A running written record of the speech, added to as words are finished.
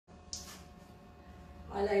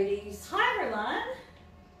Hi ladies. Hi everyone.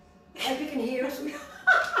 Hope you can hear us.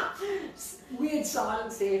 Weird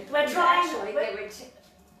silence there. We're trying. Actually,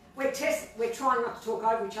 we're trying not to talk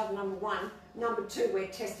over each other, number one. Number two, we're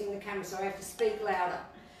testing the camera, so I have to speak louder.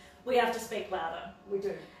 We have to speak louder. We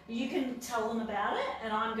do. You can tell them about it,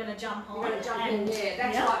 and I'm going to jump on. You're going to jump in there.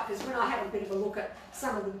 That's right, because when I had a bit of a look at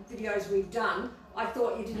some of the videos we've done, I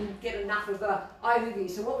thought you didn't get enough of an overview.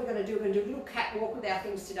 So what we're going to do, we're going to do a little catwalk with our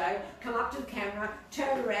things today, come up to the camera,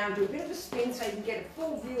 turn around, do a bit of a spin so you can get a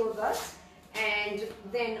full view of us, and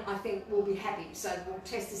then I think we'll be happy. So we'll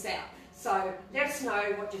test this out. So let us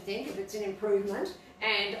know what you think, if it's an improvement,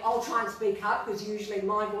 and I'll try and speak up because usually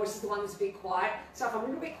my voice is the one that's a bit quiet. So if I'm a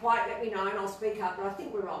little bit quiet, let me know and I'll speak up, but I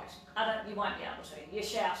think we're right. You won't be able to. You're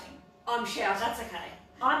shouting. I'm shouting. That's okay.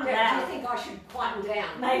 I'm loud. loud. Do you think I should quieten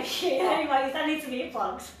down? Maybe. Anyways, I need some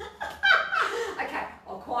earplugs. Okay,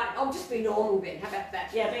 I'll just be normal then. How about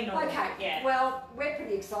that? Yeah, be normal. Okay. Yeah. Well, we're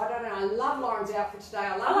pretty excited, and I love Lauren's outfit today.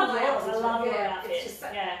 I love yours. I love your outfit. It's just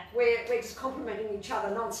that we're just complimenting each other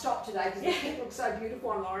non-stop today because the pink looks so beautiful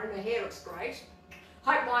on Lauren. The hair looks great.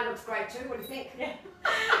 Hope mine looks great too. What do you think? Yeah,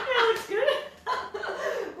 it looks good.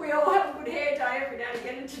 We all have a good hair day every now and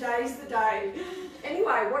again, and today's the day.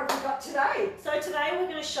 Anyway, what have we got today? So today we're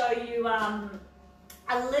going to show you a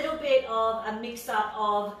little bit of a mix-up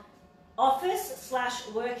of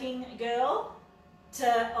office/working girl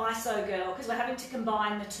to ISO girl, because we're having to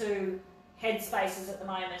combine the two head spaces at the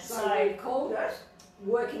moment. So we've called it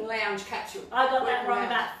Working Lounge Capsule. I got that wrong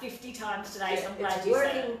about 50 times today, so I'm glad you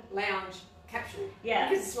said it. Working Lounge Capsule. Yeah.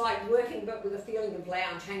 Because it's like working but with a feeling of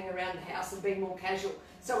lounge, hanging around the house and being more casual.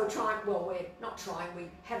 So we're we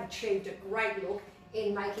have achieved a great look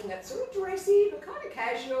in making it sort of dressy but kind of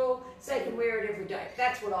casual, so you can wear it every day.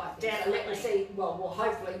 That's what I think. Definitely. So let me see, well,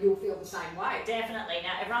 hopefully you'll feel the same way. Definitely.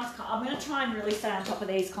 Now I'm going to try and really stay on top of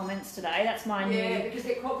these comments today. That's my new... Yeah, because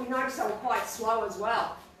we noticed they were quite slow as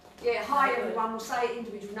well. Yeah, hi everyone. We'll say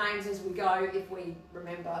individual names as we go if we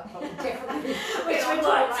remember, but we definitely Which we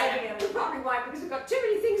won't. We probably won't because we've got too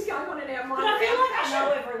many things going on in our mind. But I feel like I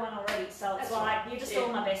know everyone already, so it's you're just all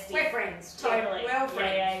my besties. We're friends. Totally. Yeah, well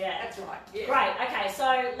friends. Yeah. That's right. Yeah. Great. Okay,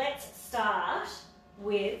 so let's start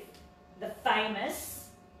with the famous...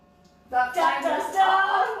 What is it?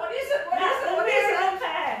 What is it?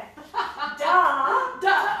 Fan.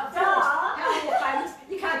 How more famous?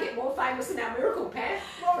 You can't get more famous than our miracle pan.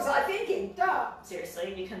 What was I thinking?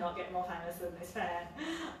 Seriously, you cannot get more famous than this fan.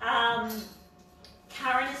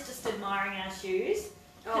 Karen is just admiring our shoes.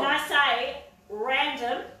 Can I say,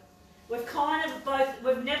 random, we've kind of both,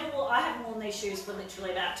 I haven't worn these shoes for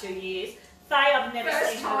literally about 2 years. Faye, I've never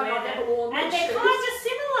seen her wear them. And they're kind of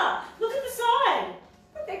similar. Look at the side.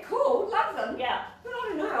 But they're cool, love them. Yeah. But I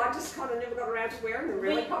don't know, I just kind of never got around to wearing them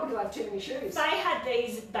really. Probably have too many shoes. Faye had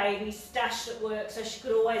these babies stashed at work so she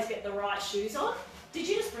could always get the right shoes on. Did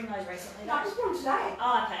you just bring those recently? No, I just brought them today.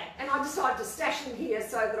 Oh, okay. And I decided to stash them here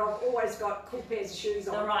so that I've always got cool pairs of shoes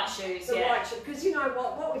on. The right shoes, the right shoes. Because you know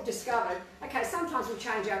what we've discovered, okay, sometimes we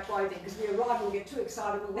change our clothing because we arrive and we get too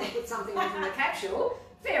excited we want to put something in the capsule.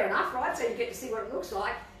 Fair enough, right? So you get to see what it looks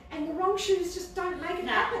like. And the wrong shoes just don't make it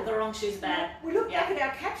happen. The wrong shoes are bad. We look back at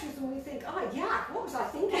our capsules and we think, oh yuck, what was I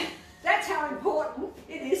thinking? That's how important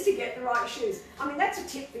it is to get the right shoes. I mean, that's a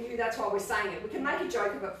tip for you, that's why we're saying it. We can make a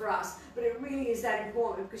joke of it for us, but it really is that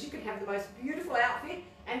important because you can have the most beautiful outfit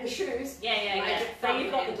and the shoes. Yeah. So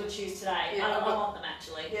you've got the good shoes today. Yeah, I want them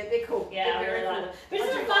actually. Yeah, they're cool. Yeah, I really like them. But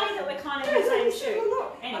isn't it funny that we're kind of in the same shoe?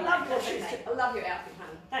 Look, anyway, I love your shoes too. I love your outfit,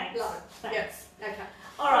 honey. Thanks. Love it. Thanks. Yep. Okay.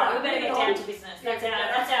 Alright, we better get down to business. That's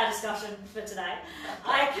our discussion for today.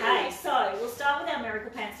 Okay, so we'll start with our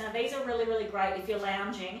miracle pants. Now these are really, really great if you're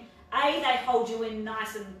lounging. They hold you in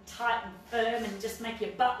nice and tight and firm and just make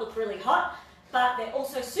your butt look really hot, but they're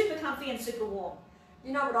also super comfy and super warm.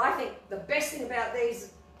 You know what I think the best thing about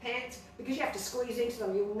these pants, because you have to squeeze into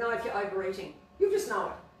them, you'll know if you're overeating. You'll just know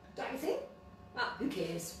it, don't you think? Oh, who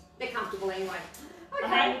cares? They're comfortable anyway. Okay.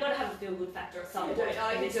 I mean, you've got to have a feel-good factor at some point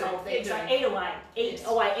in this whole thing. So eat away. Eat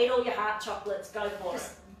all your heart chocolates, go for it.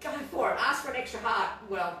 Go for it. Ask for an extra heart.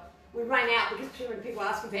 Well, we ran out because too many people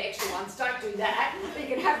asking for extra ones. Don't do that. You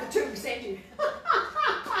can have the 2 we sent you.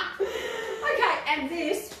 Okay, and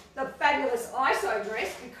this, the fabulous ISO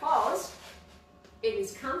dress, because it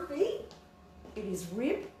is comfy, it is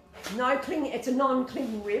rib, no cling, it's a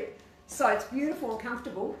non-clinging rib, so it's beautiful and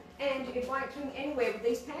comfortable, and it won't cling anywhere with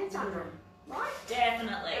these pants under them, right?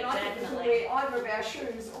 Definitely, and I think we can wear either of our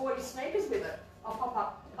shoes or your sneakers with it. I'll pop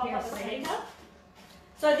up a sneaker.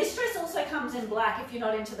 So this dress also comes in black if you're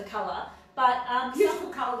not into the colour. But beautiful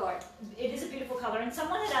colour though. It is a beautiful colour, and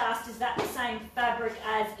someone had asked, is that the same fabric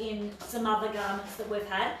as in some other garments that we've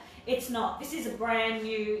had? It's not. This is a brand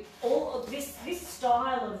new. All of this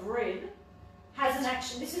style of rib hasn't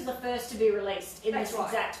actually. This is the first to be released in this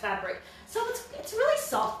exact fabric. So it's really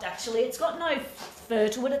soft actually. It's got no fur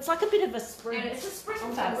to it. It's like a bit of a spring. It's a spring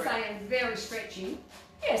fabric. I'm saying very stretchy.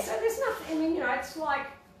 Yeah. So there's nothing. I mean, you know, it's like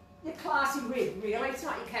your classy rib. Really, it's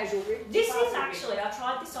not your casual rib. This is actually. I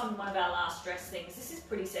tried this on one of our last dress things. This is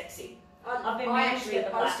pretty sexy. I've been meaning to get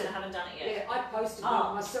the black and I haven't done it yet. Yeah, I posted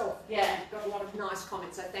one myself. Yeah. Got a lot of nice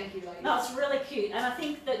comments, so thank you, ladies. No, it's really cute. And I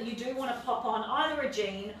think that you do want to pop on either a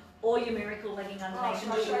jean or your miracle legging underneath.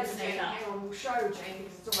 I'll show the jean. Hang on, we'll show a jean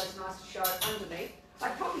because it's always nice to show it underneath.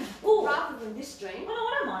 I'd probably, rather than this jean. Well, no,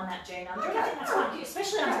 I don't mind that jean under. I think that's quite cute,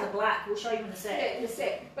 especially under the black. We'll show you in a sec. Yeah, in a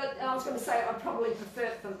sec. But I was going to say I'd probably prefer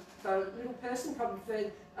it for a little person, probably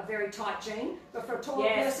prefer a very tight jean. But for a taller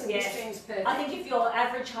person, this jean's perfect. I think if you're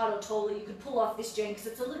average height or taller, you could pull off this jean because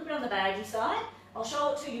it's a little bit on the baggy side. I'll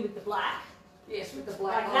show it to you with the black. Yes, with the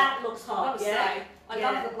black. Like that looks hot. I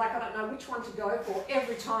love the black. I don't know which one to go for.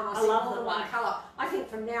 Every time I see more than one colour. I think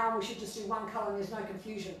from now on we should just do one colour and there's no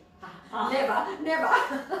confusion. Never.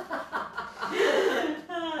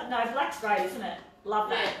 No, black's great, isn't it? Love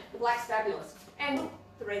that. Yeah, the black's fabulous. And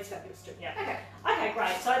the red's fabulous too. Yeah. Okay,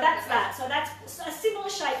 great. So that's that. So that's a similar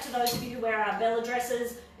shape to those of you who wear our Bella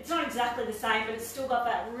dresses. It's not exactly the same, but it's still got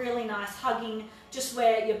that really nice hugging just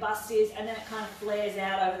where your bust is, and then it kind of flares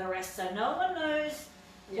out over the rest, so no one knows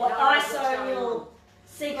what ISO little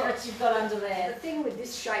secrets you've got under there. The thing with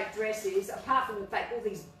this shape dress is, apart from the fact all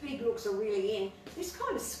these big looks are really in, this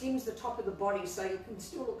kind of skims the top of the body so you can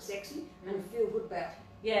still look sexy and feel good about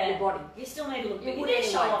your body. You still need to look good. You need to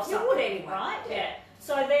show off something. You would anyway. Right? Yeah.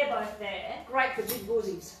 So they're both there. Great for big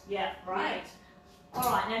bosoms. Yeah, great.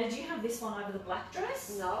 Alright, now did you have this one over the black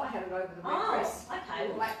dress? No, I had it over the red dress. Okay.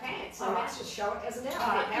 The black pants. So let's just show it as an outfit.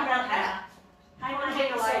 Alright, come on, Hannah. Hang on, get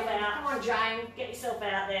yourself out. Come on, Jane. Get yourself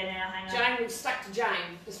out there now, hang on. Jane, we've stuck to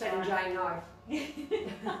Jane. Just letting Jane know.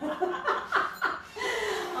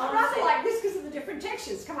 I rather like this because of the different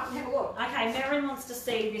textures. Come up and have a look. Okay, Merrin wants to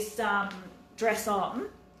see this dress on.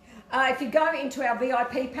 If you go into our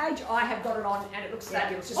VIP page, I have got it on and it looks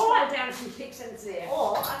fabulous. Just scroll down a few pics and it's there.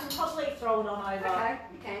 Or I can probably throw it on over. Okay,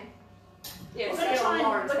 you can. Yeah, we're going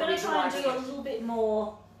to try and do a little bit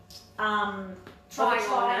more trying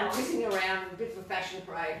on and whizzing around, a bit of a fashion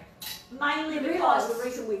parade. Mainly because... realise the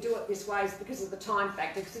reason we do it this way is because of the time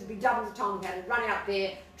factor, because it'd be double the time we had to run out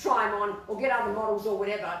there, try them on, or get other models or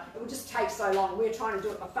whatever. It would just take so long. We're trying to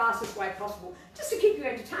do it the fastest way possible, just to keep you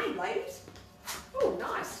entertained, ladies. Oh,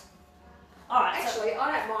 nice. All right. Actually,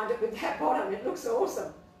 I don't mind it with that bottom. It looks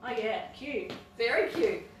awesome. Oh yeah, cute. Very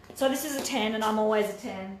cute. So this is a 10 and I'm always a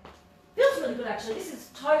 10. Feels really good actually. This is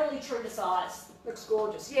totally true to size. Looks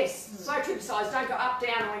gorgeous. Yes, so true to size. Don't go up,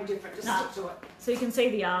 down or indifferent. Just stick to it. So you can see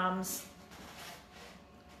the arms.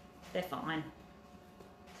 They're fine.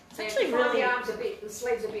 It's actually really... the arms a bit, the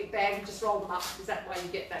sleeves a bit baggy, just roll them up because that way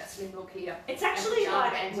you get that slim look here. It's actually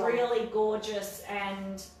like really gorgeous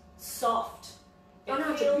and soft. Oh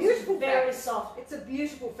no, it's a beautiful very soft. It's a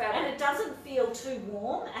beautiful fabric. And it doesn't feel too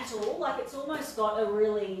warm at all. Like it's almost got a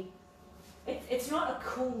really... It's not a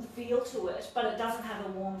cool feel to it, but it doesn't have a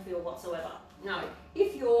warm feel whatsoever. No.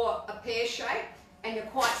 If you're a pear shape and you're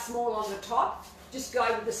quite small on the top, just go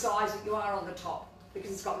with the size that you are on the top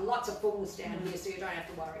because it's got lots of fullness down here so you don't have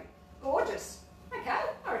to worry. Gorgeous. Okay,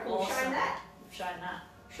 I reckon we've shown that. We've shown that.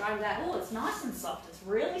 Shown that. Oh, it's nice and soft. It's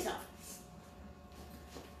really soft.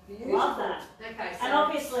 Beautiful. Love that. Okay, so and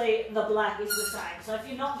obviously the black is the same. So if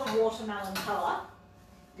you're not the watermelon colour,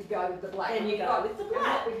 you go with the black. Then you go with the black. And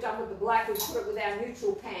what we've done with the black, we've put it with our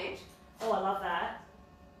neutral pant. Oh, I love that.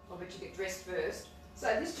 I'll let you get dressed first. So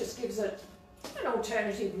this just gives it an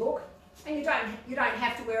alternative look. And you don't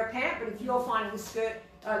have to wear a pant, but if you're finding this skirt,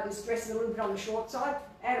 this dress is a little bit on the short side,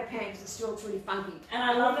 add a pant because it still looks really funky. And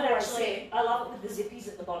I love it actually. I love it with the zippies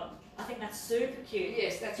at the bottom. I think that's super cute.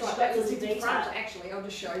 Yes, that's right. That's a zippy front. Actually, I'll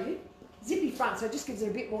just show you. Zippy front, so it just gives it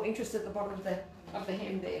a bit more interest at the bottom of the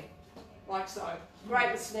hem there, like so.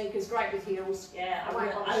 Great with sneakers, great with heels. Yeah, I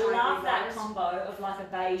love that combo of like a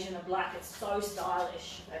beige and a black. It's so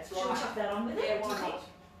stylish. That's right. Should we chuck that on with it? Yeah, why not?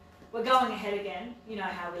 We're going ahead again. You know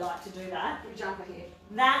how we like to do that. We jump ahead.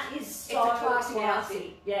 That is so it's a classy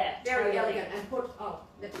outfit. Yeah, very elegant. And put,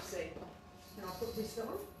 let me see. Can I put this on?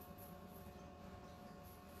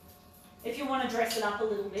 If you want to dress it up a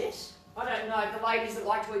little bit. I don't know, the ladies that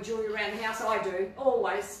like to wear jewellery around the house, I do,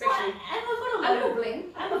 always, especially. And we've got a little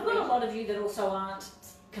bling. And we've got a lot of you that also aren't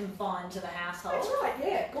confined to the household. That's right,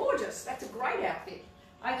 yeah, gorgeous. That's a great outfit.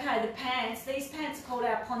 Okay, the pants. These pants are called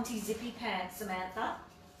our Ponte Zippy pants, Samantha.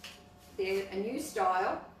 They're a new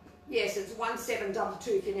style. Yes, it's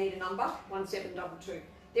 1722 if you need a number, 1722.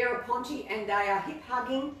 They're a ponte and they are hip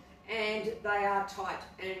hugging and they are tight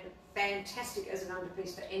and fantastic as an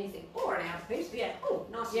underpiece for anything or an outerpiece. Yeah. Oh,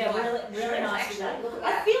 nice. Yeah, really nice. Actually, look at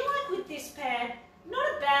I that. feel like with this pant,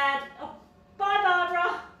 not a bad. Oh, bye,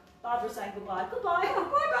 Barbara. Barbara's saying goodbye. Goodbye.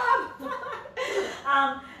 Oh, bye, Barb.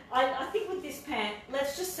 I think with this pant,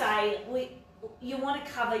 let's just say you want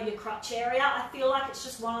to cover your crotch area. I feel like it's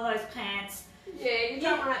just one of those pants. Yeah, you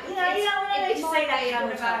don't want to. You don't need to see that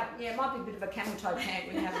camel toe. Yeah, it might be a bit of a camel toe pant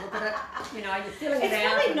when you have a look at it. You know, you're filling It's it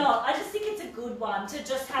out. probably not. I just think it's a good one to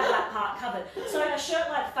just have that part covered. So a shirt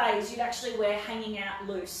like Faye's, you'd actually wear hanging out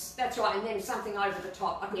loose. That's right, and then something over the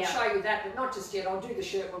top. I can show you that, but not just yet. I'll do the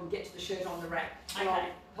shirt when we get to the shirt on the rack. And Okay.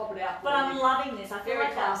 I'll pop it out. But I'm loving this. I feel Very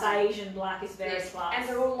like that classy. beige and black is very classy. And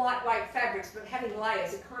they're all lightweight fabrics, but having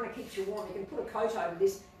layers, it kind of keeps you warm. You can put a coat over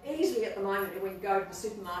this easily at the moment when you go to the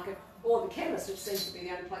supermarket or the chemist, which seems to be the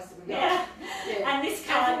only place that we go. Yeah. Yeah. And this And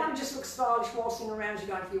card, everyone just looks stylish waltzing around as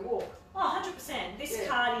you're going for your walk. oh, 100%. This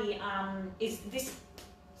cardi is this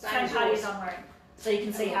Same same as cardi yours. as I'm wearing. So you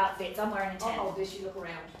can see how it fits. I'm wearing a 10. I'll hold this, you look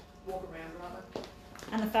around, walk around rather.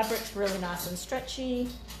 And the fabric's really nice and stretchy.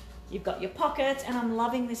 You've got your pockets, and I'm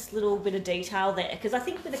loving this little bit of detail there, because I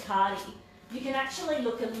think with a cardi, you can actually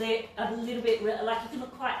look a little bit, like you can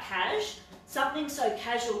look quite cash. Something so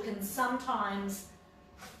casual can sometimes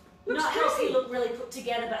Looks not help dressy. you look really put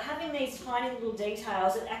together, but having these tiny little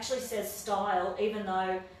details, it actually says style, even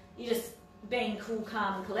though you're just being cool,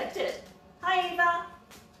 calm, and collected. Hi, Eva.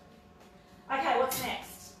 Okay, what's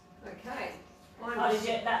next? Okay.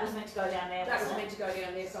 That was meant to go down there. That was wasn't meant to go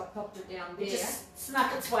down there, so I popped it down it? there. It just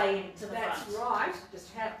snuck its way into the That's front. right.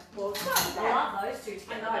 Just have, well, start with I that. love those two I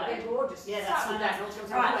together. know, though. they're gorgeous. Yeah, Start that's with so that. nice. I was going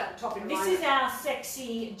to Right. talk about the top in a This moment. is our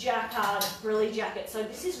sexy jacquard frilly jacket. So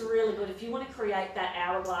this is really good if you want to create that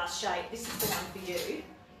hourglass shape. This is the one for you.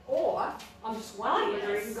 Or, I'm just wondering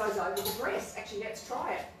whether it yes. even goes over the dress. Actually, let's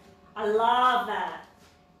try it. I love that.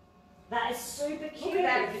 That is super cute. Look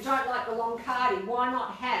at that. If you don't like the long cardi, why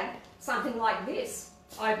not have something like this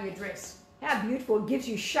over your dress? How beautiful. It gives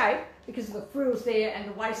you shape because of the frills there and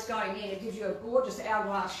the waist going in. It gives you a gorgeous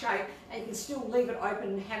hourglass shape, and you can still leave it open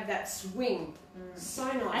and have that swing. So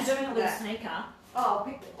nice. And doing it Look with at a sneaker. Oh, I'll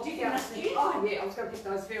pick, Do you pick think out that's the- cute? Oh yeah, I was going to pick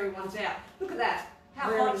those very ones out. Look at that. How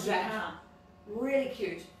Really hot is cute, that? huh? Really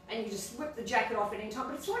cute. And you just whip the jacket off at any time.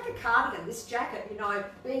 But it's like a cardigan, this jacket, you know,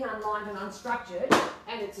 being unlined and unstructured.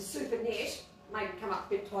 And it's a super knit. Maybe come up a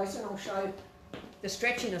bit closer and I'll show the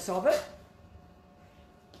stretchiness of it.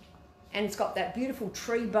 And it's got that beautiful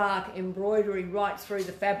tree bark embroidery right through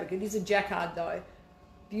the fabric. It is a jacquard though.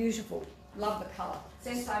 Beautiful. Love the colour.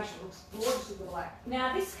 Sensational. Looks gorgeous with the black.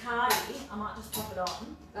 Now this cardi, I might just pop it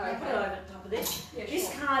on. Okay. Put it over the top of this. Yeah,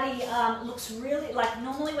 This sure. cardi looks really like,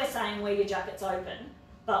 normally we're saying wear your jackets open,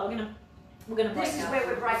 but we're gonna break. This is our where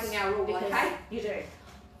we're rules breaking our rule, because okay? You do.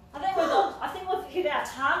 I think we've hit our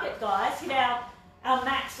target, guys. Hit our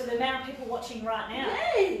max for the amount of people watching right now.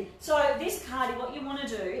 Yay! So this cardi, what you want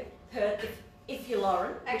to do, if you're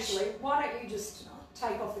Lauren, Actually, why don't you just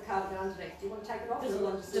take off the cardigan underneath? Do you want to take it off? does or it you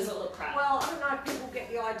want to does just- it look crap? Well, I don't know if people get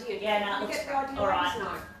the idea. Yeah, no, it you looks get the crap. idea. All Let right. us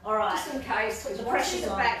know. All right. Just in case, because The once pressure's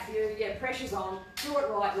the on. back view, yeah, pressure's on. Do it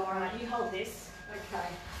right, All Lauren. right, you hold this. Okay.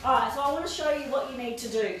 Alright, so I want to show you what you need to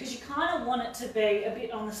do, because you kind of want it to be a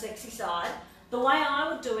bit on the sexy side. The way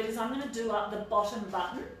I would do it is I'm going to do up the bottom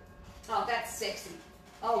button. Oh, that's sexy.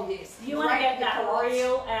 Oh, yes. You want to Great get that nipples.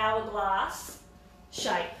 real hourglass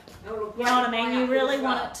shape. It'll look You know what I great mean? right You up really the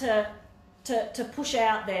want front. it to push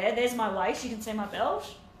out there. There's my waist. You can see my belt.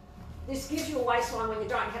 This gives you a waistline when you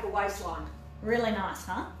don't have a waistline. Really nice,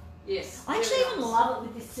 huh? Yes. I actually very even nice. love it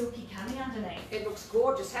with this silky cami underneath. It looks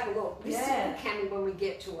gorgeous. Have a look. This Yeah. is a cami when we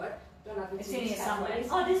get to it. Don't know if It's it's in this here camera. somewhere. It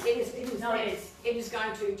is. Oh, it is? It is. It is. No, it there. is. It is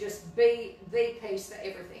going to just be the piece for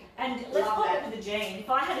everything. And let's Love pop that. it with a jean. If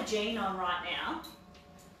I had a jean on right now.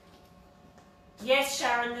 Yes,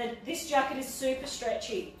 Sharon, this jacket is super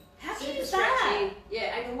stretchy. How cute Super is that? stretchy.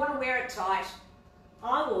 Yeah, and you want to wear it tight.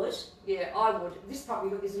 I would. Yeah, I would. This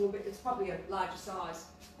probably is a little bit, it's probably a larger size.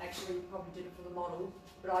 Actually, you probably did it for the model.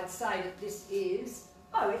 But I'd say that this is,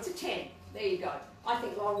 oh, it's a 10. There you go. I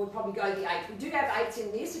think Lauren would probably go the 8. We do have 8s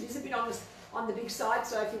in this. It is a bit on the big side,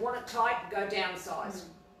 so if you want it tight, go down a size.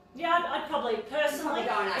 Yeah, I'd probably, personally, Probably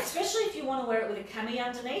go an 8. especially if you want to wear it with a cami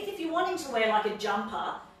underneath. If you're wanting to wear like a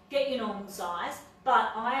jumper, get your normal size.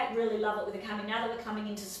 But I really love it with a cami. Now that we're coming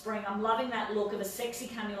into spring, I'm loving that look of a sexy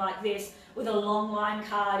cami like this with a long line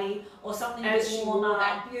cardi or something a As bit she warmer. wore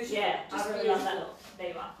that. Beautiful. Yeah, Just I really love that beautiful. look. There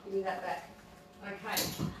you are. Give me that back. Okay.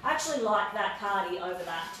 I actually like that cardi over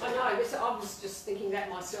that. I know, I was just thinking that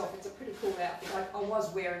myself. It's a pretty cool outfit. I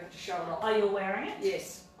was wearing it to show it off. Oh, you're wearing it?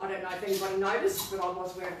 Yes. I don't know if anybody noticed, but I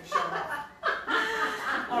was wearing a shirt.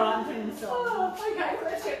 All right, I'm putting this on. Oh, okay, well,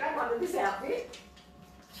 let's get back onto this outfit.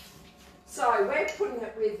 So we're putting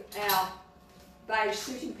it with our beige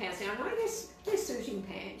suiting pants. Now I know they're suiting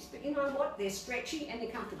pants, but you know what? They're stretchy and they're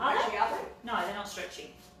comfortable. Actually, are they? No, they're not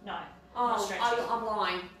stretchy. No. Oh, I'm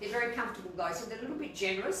lying. They're very comfortable though, so they're a little bit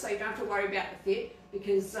generous, so you don't have to worry about the fit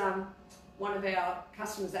because one of our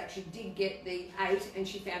customers actually did get the 8 and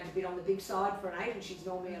she found it a bit on the big side for an 8 and she's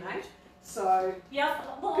normally an 8. So yeah,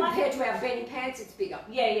 well, compared to our Benny pants, it's bigger.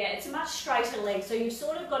 Yeah, it's a much straighter leg, so you've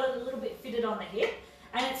sort of got it a little bit fitted on the hip,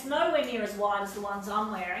 and it's nowhere near as wide as the ones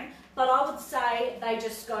I'm wearing, but I would say they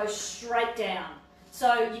just go straight down.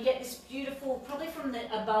 So you get this beautiful, probably from the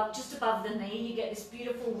above, just above the knee, you get this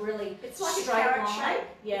beautiful, really it's like straight a carrot line. shape.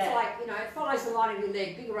 Yeah. It's like, you know, it follows the line of your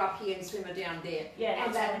leg, bigger up here and slimmer down there. Yeah,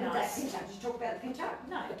 and that's that, really nice. that pin tuck. Did you talk about the pin tuck?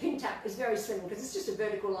 No. The pin tuck is very slim because it's just a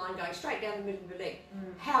vertical line going straight down the middle of your leg.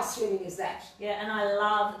 How slimming is that? Yeah, and I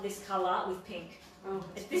love this colour with pink. Oh,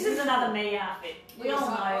 this is another me outfit. We all know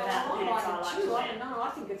about the pants I like to wear.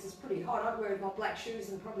 I think it's pretty hot. I'd wear it with my black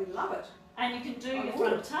shoes and probably love it. And you can do your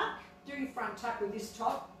front tuck. Do your front tuck with this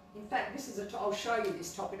top. In fact, this is a top. I'll show you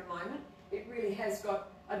this top in a moment. It really has got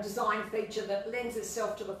a design feature that lends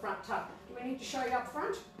itself to the front tuck. Do we need to show you up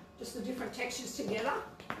front? Just the different textures together.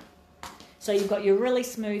 So you've got your really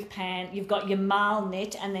smooth pant, you've got your marl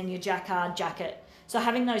knit, and then your jacquard jacket. So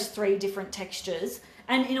having those 3 different textures,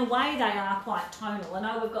 and in a way they are quite tonal. I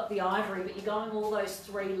know we've got the ivory, but you're going all those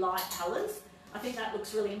 3 light colours. I think that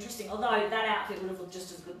looks really interesting, although that outfit would have looked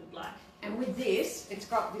just as good with black. And with this, it's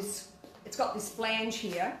got this flange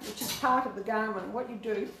here, which is part of the garment. What you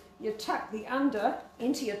do, you tuck the under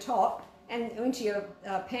into your top, and into your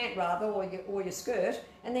pant rather, or your skirt,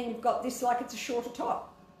 and then you've got this like it's a shorter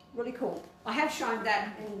top. Really cool. I have shown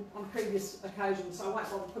that on previous occasions, so I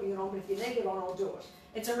won't bother putting it on, but if you need it on, I'll do it.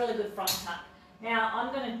 It's a really good front tuck. Now,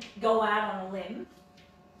 I'm going to go out on a limb.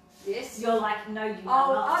 Yes. You're like, no, you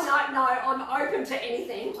are not. No, I'm open to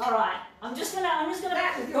anything. All right. I'm just gonna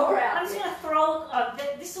that with your outfit. I'm just gonna throw.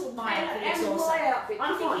 This is my outfit. And my outfit.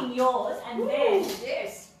 I'm thinking yours, and Ooh, then.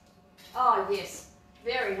 Yes. Oh yes.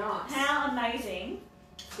 Very nice. How amazing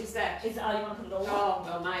is that? Oh, you want to put it all on? Oh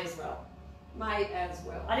well, may as well. May as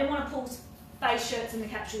well. I didn't want to pull face shirts in the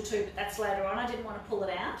capsule too, but that's later on. I didn't want to pull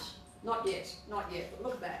it out. Not yet. But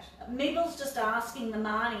look at that. Miggle's just asking the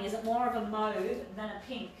Marnie, is it more of a mauve than a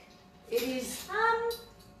pink? It is.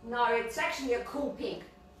 No, it's actually a cool pink.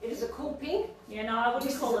 It is a cool pink. Yeah, no, I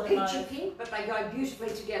wouldn't call it a mauve. Pink, but they go beautifully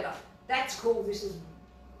together. That's cool. This is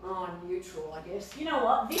neutral, I guess. You know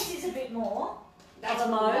what? This is a bit more That's of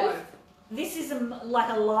a mauve. This is like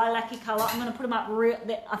a lilac-y colour. I'm going to put them up real.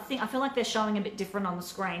 I feel like they're showing a bit different on the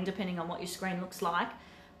screen, depending on what your screen looks like.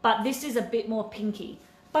 But this is a bit more pinky.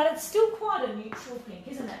 But it's still quite a neutral pink,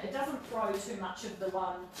 isn't it? It doesn't throw too much of the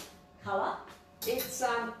one colour. It's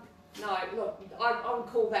no, look, I would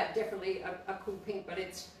call that definitely a cool pink, but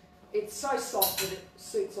it's so soft that it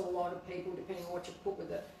suits a lot of people depending on what you put with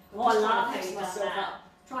it. Oh, I love how you've done that.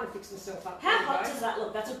 Trying to fix myself up. How hot does that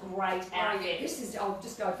look? That's a great outfit. Yeah, this is. I'll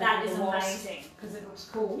just go for that. Is amazing because it looks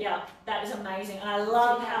cool. Yeah, that is amazing, and I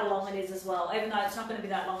love how long it is as well. Even though it's not going to be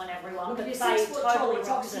that long on everyone, look, but your they 6 foot totally tall, it's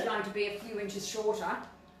rocks obviously it. going to be a few inches shorter.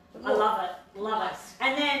 I love it, love it.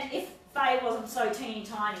 And then if Faye wasn't so teeny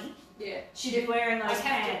tiny, she'd be wearing those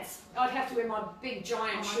pants. I'd have to wear my big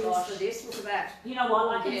giant shoes for this. Look at that. You know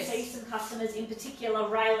what? I can see some customers, in particular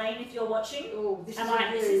Raylene, if you're watching. Oh, this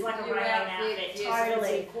is like a Raylene outfit. Yes,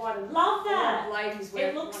 totally. Quite love that. A lot of ladies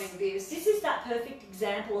wanting this. This is that perfect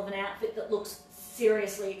example of an outfit that looks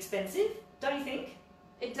seriously expensive, don't you think?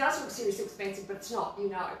 It does look seriously expensive, but it's not. You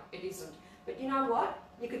know, it isn't. But you know what?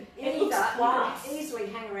 You could easily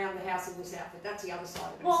hang around the house in this outfit. That's the other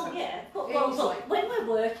side of it. Well, yeah. Well, look, when we're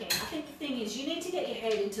working, I think the thing is you need to get your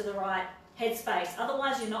head into the right headspace.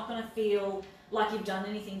 Otherwise, you're not going to feel like you've done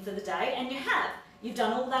anything for the day, and you have. You've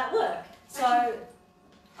done all that work. So,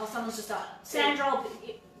 someone's just up. Sandra,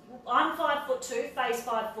 I'm 5'2", Faye's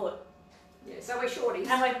 5 foot. Yeah, so we're shorties.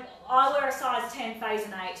 And I wear a size 10, Faye's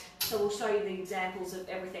an 8. So we'll show you the examples of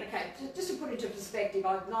everything. Okay, just to put into perspective,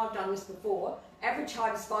 I've done this before. Average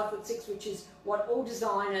height is 5'6", which is what all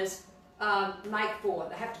designers make for.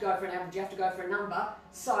 They have to go for an average, you have to go for a number.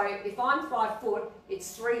 So if I'm 5 foot,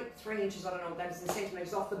 it's 3 inches, I don't know what that is in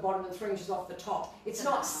centimetres, off the bottom and 3 inches off the top. It's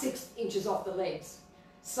not 6 inches off the legs.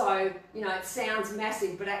 So, you know, it sounds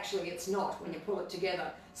massive, but actually it's not when you pull it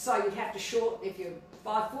together. So you'd have to if you're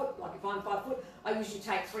 5 foot, like if I'm 5 foot, I usually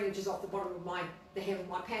take 3 inches off the bottom of the hem of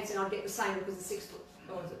my pants, and I get the same look as a 6 foot,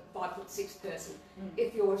 or is it 5'6" person.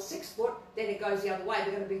 If you're 6 foot, then it goes the other way.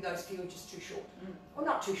 They're going to be those few inches too short. Well,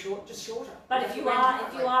 not too short, just shorter. But if you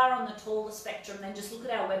are on the taller spectrum, then just look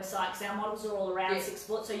at our website, because our models are all around 6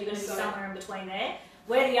 foot, so you're going to be somewhere in between there.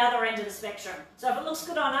 We're the other end of the spectrum. So if it looks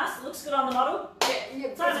good on us, it looks good on the model. Yeah,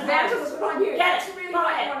 it's bound to look good on you. That's really what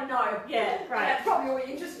I want to know. Yeah, great. That's probably all you're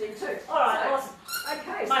interested in too. All right, awesome.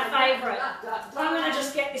 Okay. My favourite. I'm going to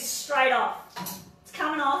just get this straight off. It's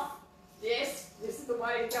coming off. Yes, this is the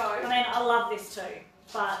way to go. I mean, I love this too,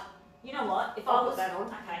 but you know what? If I'll put that on.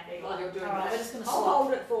 Okay, there you go. While you're doing all right, that. we're just going to swap. I'll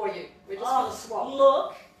hold it for you. We're just going to swap.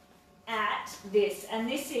 Look at this, and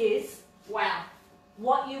this is wow.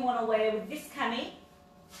 What you want to wear with this cami.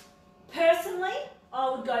 Personally, I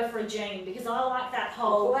would go for a jean because I like that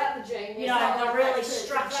whole, pull out the jean. You know, the really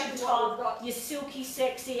structured top, you're silky,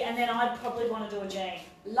 sexy, and then I'd probably want to do a jean.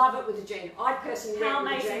 Love it with a jean. I personally How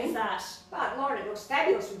wear it with a jean. amazing is that? But Lauren, it looks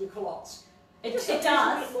fabulous with your culottes. It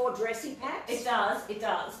does. A bit more dressy, perhaps. It does. It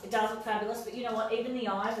does look fabulous. But you know what? Even the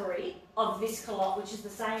ivory of this culotte, which is the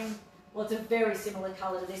same, well, it's a very similar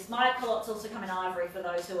colour to this. My culottes also come in ivory for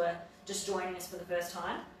those who are just joining us for the first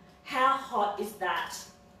time. How hot is that?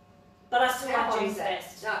 But I still like jeans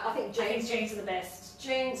best. No, I think jeans are the best.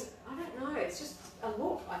 Jeans, I don't know, it's just a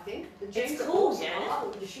look, I think. The jeans it's cool, yeah. I love it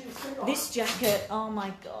with the shoes too. This jacket, oh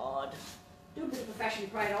my god. Do a bit of a fashion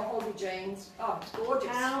parade, I'll hold your jeans. Oh, it's gorgeous.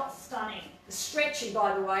 How stunning. It's stretchy,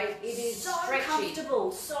 by the way. It is so stretchy.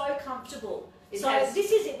 Comfortable, so comfortable.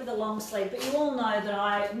 This is it with a long sleeve, but you all know that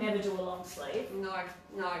I never do a long sleeve. No.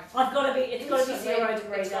 I've got to be, it's got to be 0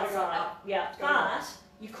 degrees outside. Yeah, but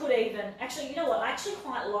you could even, actually, you know what, I actually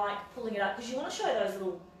quite like pulling it up because you want to show those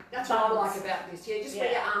little That's buttons. what I like about this. Yeah, just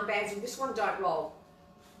wear your armbands, and this one don't roll.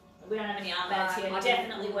 We don't have any armbands here.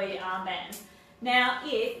 Definitely wear your armbands. Now,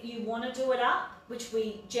 if you want to do it up, which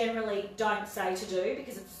we generally don't say to do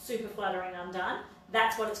because it's super flattering undone,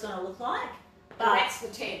 that's what it's going to look like. But and that's the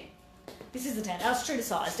 10. This is the 10. That's true to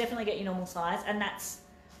size. Definitely get your normal size, and that's,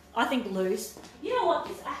 I think, loose. You know what?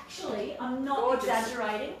 This actually, I'm not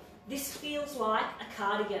exaggerating. This feels like a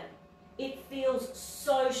cardigan. It feels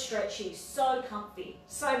so stretchy, so comfy.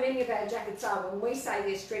 So many of our jackets are. When we say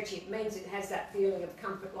they're stretchy, it means it has that feeling of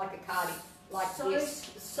comfort, like a cardi, like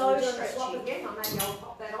this. So stretchy. Swap again. Maybe I'll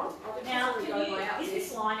pop that on. Now, is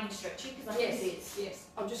this lining stretchy? Because I think it is. Yes.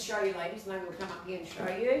 I'll just show you, ladies. Maybe we'll come up here and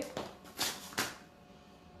show you.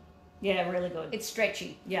 Yeah, really good. It's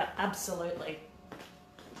stretchy. Yeah, absolutely.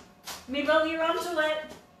 Mabel, you're onto it.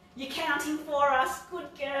 You're counting for us. Good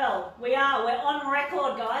girl. We are. We're on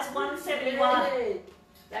record, guys. 171. Yay.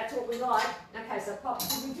 That's what we like. Okay, so Pop,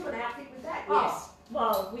 did we do an outfit with that? Oh, yes.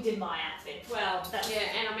 Well, we did my outfit. Well,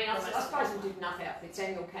 and I mean, I suppose we did enough outfits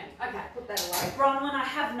and your candy. Okay, put that away. Bronwyn, I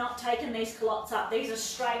have not taken these culottes up. These are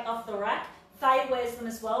straight off the rack. Faye wears them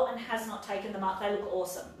as well and has not taken them up. They look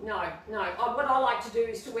awesome. No. What I like to do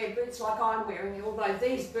is to wear boots like I'm wearing, although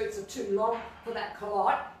these boots are too long for that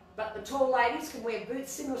culotte. But the tall ladies can wear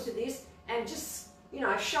boots similar to this and just, you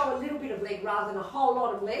know, show a little bit of leg rather than a whole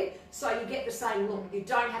lot of leg, so you get the same look. You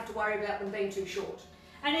don't have to worry about them being too short.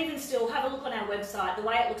 And even still, have a look on our website. The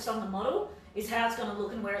way it looks on the model is how it's going to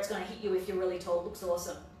look and where it's going to hit you if you're really tall. It looks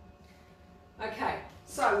awesome. Okay,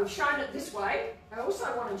 so we've shown it this way. I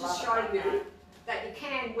also want to just show you that you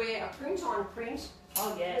can wear a print-on print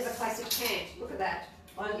with a classic pant. Look at that.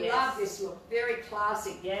 I love this look. Very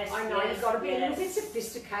classy. Yes. I know you've got to be a little bit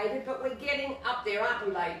sophisticated, but we're getting up there, aren't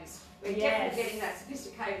we, ladies? We're definitely getting that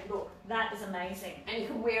sophisticated look. That is amazing. And you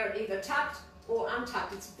can wear it either tucked or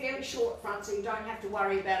untucked. It's fairly short front, so you don't have to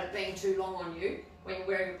worry about it being too long on you when you're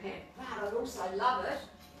wearing a pant. But I also love it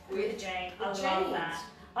with the jean. I love that.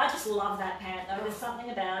 I just love that pant though. There's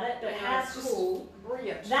something about it, but how cool.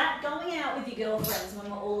 Brilliant. That going out with your girlfriends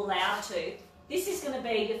when we're all allowed to, this is going to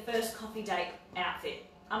be your first coffee date outfit.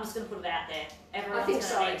 I'm just going to put it out there. Everyone's going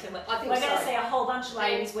to need to. We're going to see a whole bunch of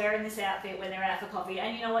ladies wearing this outfit when they're out for coffee,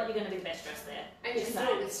 and you know what? You're going to be the best dressed there. And you can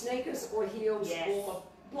do it with sneakers or heels or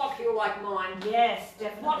block heel like mine. Yes,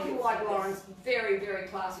 definitely. Block heel like Lauren's. Very, very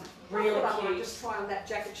classy. Really cute. I just try on that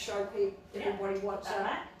jacket, show everybody what.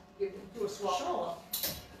 Do a swap. Sure.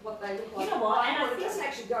 What they look like. You know what? And it doesn't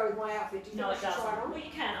actually go with my outfit. Do you know it doesn't. Well,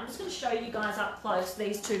 you can. I'm just going to show you guys up close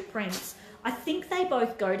these two prints. I think they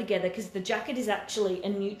both go together because the jacket is actually a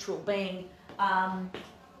neutral, being a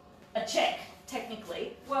check,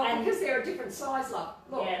 technically. Well, because they're a different size, love.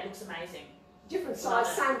 Look. Yeah, it looks amazing. Different size,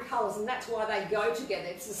 same colours, and that's why they go together.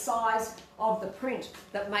 It's the size of the print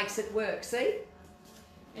that makes it work, see?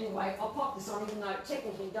 Anyway, I'll pop this on, even though it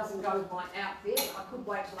technically doesn't go with my outfit. I could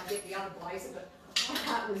wait till I get the other blazer, but I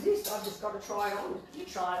can't resist. I've just got to try it on. You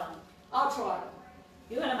try it on. I'll try it.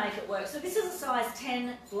 You're going to make it work. So this is a size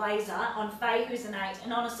 10 blazer on Faye, who's an 8,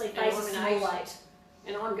 and honestly, Faye's a small 8.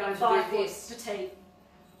 And I'm going to 5 do this. petite.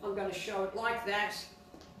 I'm going to show it like that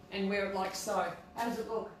and wear it like so. How does it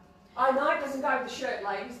look? I know it doesn't go with the shirt,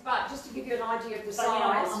 ladies, but just to give you an idea of the size.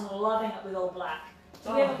 You know, I'm loving it with all black.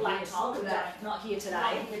 Do we have a black top? Look at that. Not here today.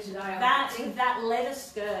 Not here today. That with that leather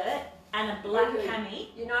skirt and a black cami.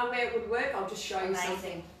 You know where it would work? I'll just show you Amazing.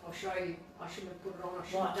 something. I'll show you. I shouldn't have put it on. I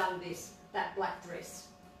should have done this. That black dress.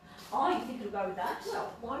 Oh, you think it'll go with that?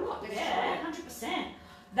 Well, why not? Let's Yeah, 100%.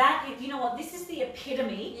 That, you know what, this is the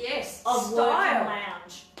epitome of style. working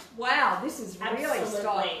lounge. Wow, this is really Absolutely.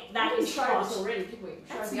 style. That we is showed hot. us already, did we?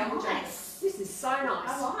 That's the other nice. jacket. This is so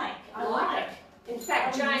nice. I like. In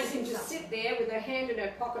fact, Oh, Jane this can is just nice. sit there with her hand in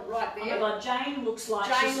her pocket right Oh there. my God, Jane looks like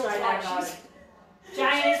Jane she's looks straight like out of she's- Vogue.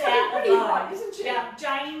 Jane is out of pretty hot, Vogue. isn't she?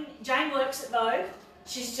 Yeah, Jane works at Vogue.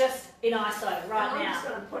 She's just in ISO right I'm now. just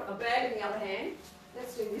going to put a bag in the other hand.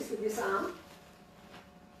 Let's do this with this arm.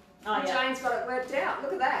 Oh And yeah, Jane's got it worked out.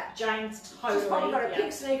 Look at that. Jane's totally. She's probably got her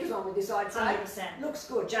pink sneakers on with this, I'd say. 100%. Looks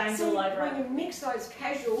good. Jane's See, all over when it. you mix those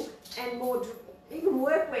casual and more, even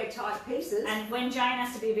workwear type pieces. And when Jane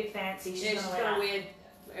has to be a bit fancy, she's she's going to going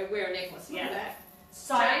wear to wear a necklace. Look Yeah. at that.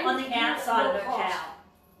 So Jane, on the outside of you're her hot. cow.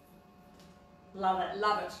 Love it.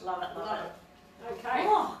 Love it. Love it. Love it. Okay.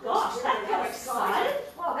 Oh gosh, That's that really got exciting. excited.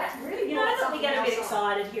 Well, that's really You know brought that we get a something bit else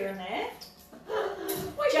on. excited here and there.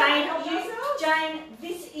 We Jane, can't help ourselves. Jane,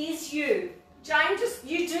 this is you. Jane, just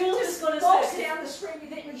You do look as good as box her. down the street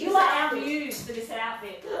with it. With You this are our outfit. muse for this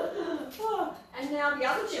outfit. Oh, and now the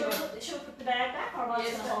other Should we two. put the bag back, or am I Yes,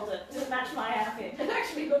 just going to hold it? Does it match my outfit? It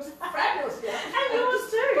actually looks fabulous. Yeah. And yours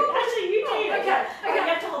too. Actually, you Oh, did. okay, Oh, you okay.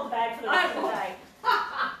 have to hold the bag for the rest of the day.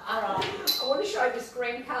 All right. I want to show you this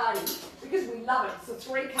green cardi because we love it. It's the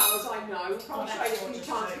 3 colours I know. We'll probably Oh, show you that's a few gorgeous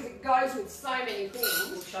times too. because it goes with so many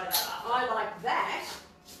We'll things. show that up. I like that.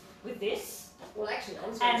 With this, Well, actually, I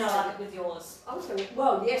was going and to I say like it with yours. I was going to,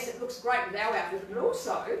 well, yes, it looks great with our outfit, but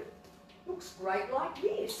also looks great like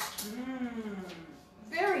this.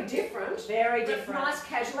 Very different. Very But different. nice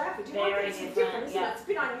casual outfit. You Very like it? It's different, different, isn't yeah. it? It's a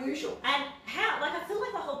bit unusual. And how, like, I feel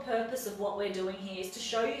like the whole purpose of what we're doing here is to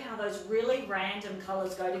show you how those really random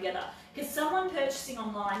colours go together. Because someone purchasing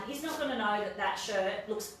online is not going to know that that shirt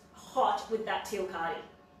looks hot with that teal cardi.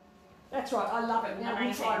 That's right. I love it. Now we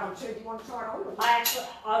Amazing. try it on too. Do you want to try it on?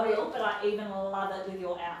 I will, but I even love it with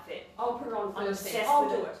your outfit. I'll put it on I'm first. obsessed I'll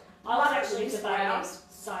with do it. it. I was Love it actually with this debating. blouse.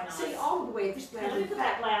 So nice. See, I would wear this blouse Now look with at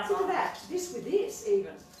that blouse Look on. at that. This with this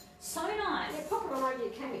even. So nice. Yeah, pop it on over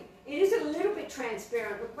your cami. It is a little bit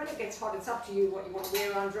transparent, but when it gets hot, it's up to you what you want to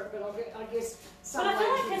wear under it. But I guess some But I feel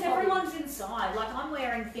ladies like would because probably- everyone's inside, like I'm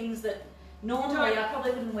wearing things that normally I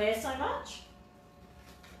probably wouldn't wear so much.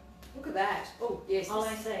 Look at that. Oh, yes. Oh,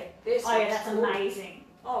 let me see. This Oh yeah, looks that's good. amazing.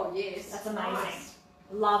 Oh, yes. That's amazing. Nice.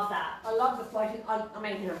 Love that. I love the floating. I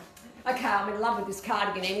mean, you know, okay, I'm in love with this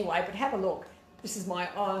cardigan anyway, but have a look. This is my,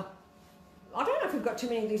 I don't know if we've got too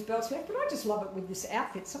many of these belts left, but I just love it with this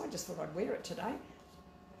outfit, so I just thought I'd wear it today.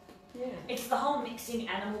 Yeah. It's the whole mixing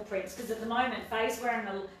animal prints because at the moment Faye's wearing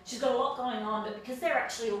she's got a lot going on, but because they're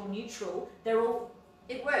actually all neutral, they're all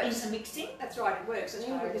It works. intermixing. That's right, it works. And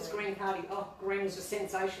even with this Totally. green cardi, oh, green is a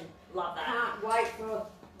sensation. Love that. Can't wait for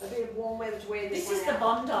a bit of warm weather to wear this This is the one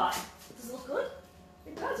out. Bondi. Does it look good?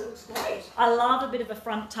 It does, it looks great. I love a bit of a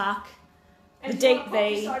front tuck. And The do you deep want to pop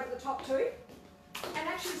V. this over the top too? And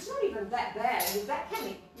actually, it's not even that bad with that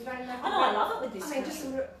cami. You don't even have to I know, wear- I love it with this. I mean, just a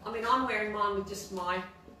little, I mean, I'm wearing mine with just my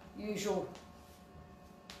usual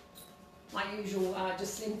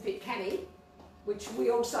just slim fit cami, which we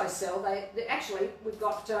also sell. They actually, we've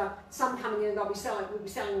got some coming in and we'll be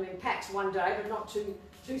selling them in packs one day, but not too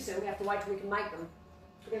soon. We have to wait till we can make them.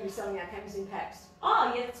 We're going to be selling our camis in packs.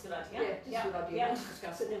 Oh yeah, that's a good idea. Yeah, just a good idea. Yeah. Let's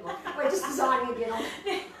discuss it. Never mind. We're just designing again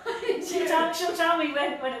on. She'll tell me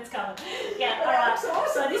when it's coming. Yeah, But alright. that's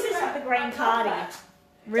awesome. So this is Look at with the that. green I love cardi. that.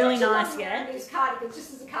 Really Don't you nice, love yeah? wearing these cardigans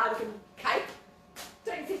just as a cardigan cape?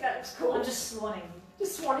 Don't you think that looks cool? I'm just swanning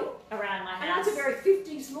Just swanning. around my And house. that's a very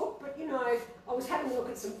 50s look, but you know, I was having a look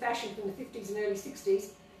at some fashion from the 50s and early 60s.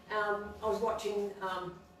 I was watching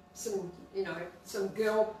some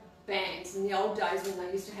girl bands in the old days when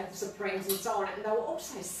they used to have the Supremes and so on, and they were all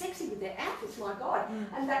so sexy with their outfits, my God.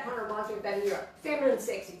 And that kind of reminds me of that era. Feminine,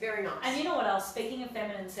 sexy, very nice. And you know what else? Speaking of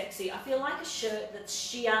feminine sexy, I feel like a shirt that's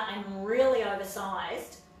sheer and really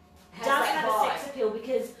oversized Has does that have a vibe. sex appeal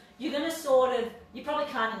because you're going to sort of, you probably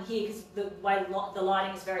can't in here because the way the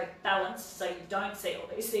lighting is very balanced, so you don't see all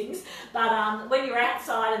these things. But when you're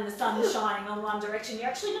outside and the sun's shining on one direction, you're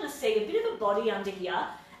actually going to see a bit of a body under here,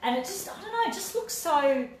 and it just, I don't know, it just looks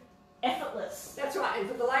so effortless. That's right, and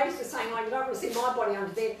for the ladies who are saying, oh, you don't want to see my body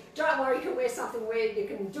under there, don't worry, you can wear something where you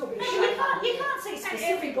can do a bit of shape. You can't see specific.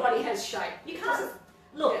 And everybody has shape. You can't.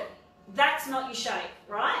 Look, that's not your shape,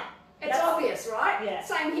 right? It's obvious, right? Yeah.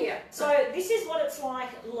 Same here. So this is what it's like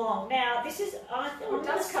long. Now, this is, it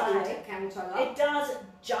does cover your camel toe. It does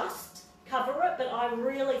just cover it, but I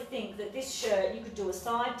really think that this shirt, you could do a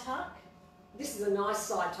side tuck. This is a nice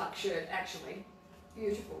side tuck shirt, actually.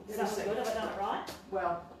 Beautiful. Is that good? Have I done it right?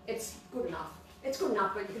 Well, it's good enough. It's good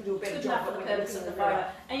enough, but you can do a better good job enough for the purpose of the photo.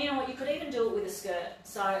 And you know what? You could even do it with a skirt.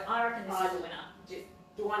 So I reckon this is a winner.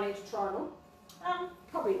 Do I need to try it on?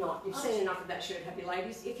 Probably not. You've seen enough of that shirt, have you,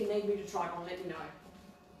 ladies? If you need me to try it on, let me know.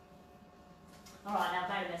 All right, now I've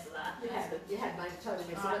made a mess of that. You have made a total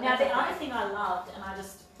mess of it. Now the other thing I loved, and I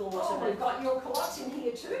just thought of it. We've got your culottes in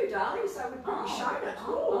here too, darling, so we've probably shown it.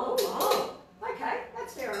 Okay,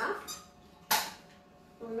 that's fair enough.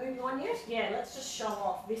 Can we move on yet? Yeah, let's just show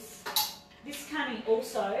off this. This cami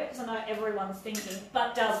also, because I know everyone's thinking,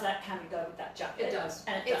 but does that cami go with that jacket? It does.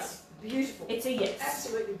 And it's beautiful. It's a yes.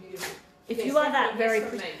 Absolutely beautiful. If you are that very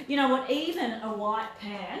pretty, you know what, even a white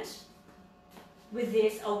pant with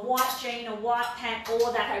this, a white jean, a white pant,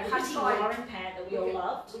 or that putty Lauren pant that we all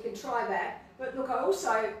loved. We can try that. But look, I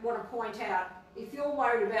also want to point out, if you're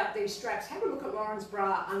worried about these straps, have a look at Lauren's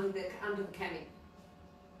bra under the cami.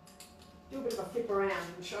 Do a bit of a flip around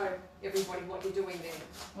and show everybody what you're doing there.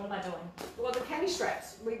 What am I doing? Well, the cami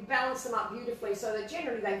straps, we balance them up beautifully so that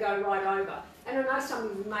generally they go right over. And I know some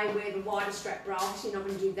of you may wear the wider strap bra, obviously you're not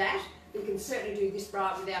going to do that. You can certainly do this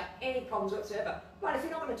bra without any problems whatsoever. But if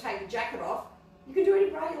you're not going to take the jacket off, you can do any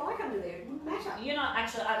bra you like under there. It wouldn't matter. You know,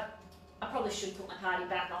 actually, I probably should put my cardi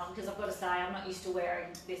back on because I've got to say I'm not used to wearing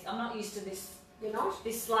this. I'm not used to this. You're not?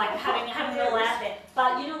 This like having it all out there.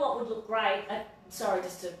 But you know what would look great? Sorry,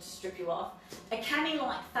 just to strip you off. A cami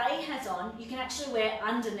like Faye has on, you can actually wear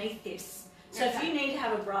underneath this. So if you need to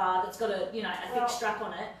have a bra that's got a thick strap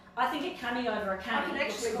on it, I think a cami over a cami.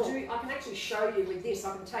 I can actually show you with this.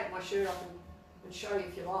 I can take my shirt off and show you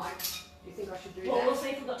if you like. Do you think I should do that? Well, we'll see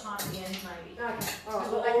if we've got time at the end, maybe. Okay. All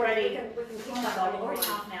right. We're already. We can already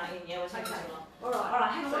half an hour in. Yeah, we're taking too long. All right. All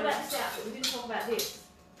right. Hang on. What about this outfit? We didn't talk about this.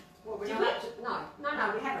 Well, Did we? No,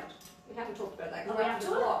 we haven't. We haven't talked about that. We're up to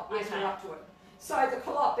it. Yes, we're up to it. So the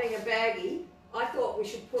culotte being a baggie, I thought we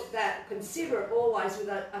should put that, consider it always with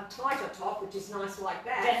a tighter top, which is nice like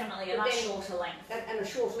that. Definitely, a much shorter length. And a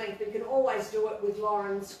shorter length, but you can always do it with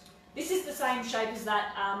Lauren's. This is the same shape as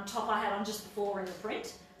that top I had on just before in the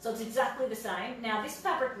print. So it's exactly the same. Now this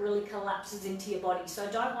fabric really collapses into your body, so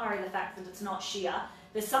don't worry the fact that it's not sheer.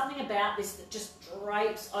 There's something about this that just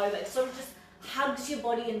drapes over. It sort of just hugs your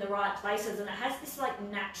body in the right places, and it has this like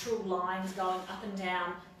natural lines going up and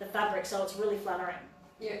down the fabric, so it's really flattering.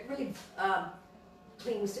 Yeah, it really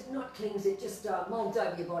it just moulds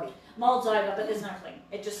over your body. Moulds over, but there's no cling.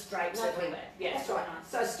 It just drapes everywhere. Yeah, that's right. Nice.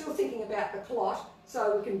 So still thinking about the culotte,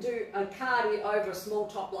 so we can do a cardi over a small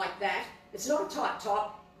top like that. It's not a tight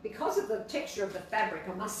top. Because of the texture of the fabric,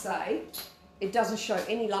 I must say, it doesn't show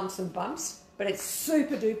any lumps and bumps, but it's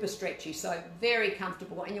super duper stretchy, so very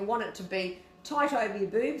comfortable. And you want it to be tight over your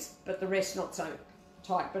boobs, but the rest not so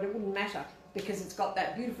tight. But it wouldn't matter because it's got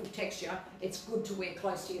that beautiful texture. It's good to wear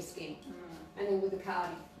close to your skin. And then with the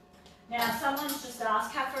cardi. Now, someone's just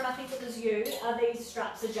asked, Catherine, I think it was you, are these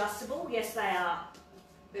straps adjustable? Yes, they are.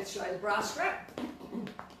 Let's show the bra strap.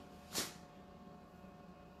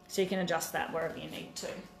 So you can adjust that wherever you need to.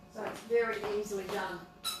 So it's very easily done.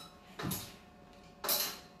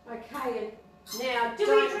 Okay, and now do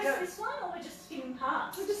we address this one or we're just skimming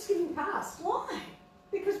past? We're just skimming past. Why?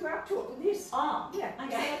 Because we're up to it with this. Oh. Yeah.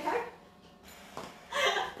 Okay. Okay.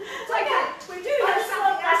 It's okay. We do have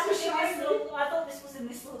something else to show you. I thought this was in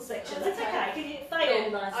this little section. That's okay. Can you fade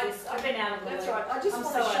organise this? I've been out of the way. That's right. I just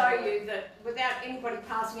want to show you that without anybody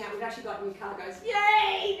passing out, we've actually got new cargos.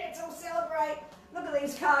 Yay! Let's all celebrate. Look at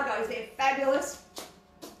these cargos. They're fabulous.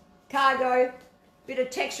 Cargo, bit of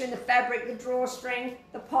texture in the fabric, the drawstring,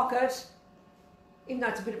 the pocket. Even though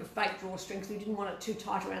it's a bit of a fake drawstring because we didn't want it too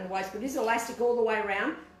tight around the waist, but it is elastic all the way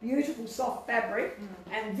around. Beautiful soft fabric.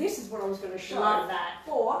 And this is what I was going to show. Love that.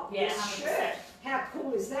 For this 100%. shirt. How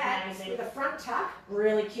cool is that? Amazing. With a front tuck.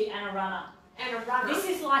 Really cute, and a runner. And a runner. This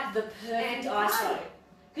is like the perfect ISO.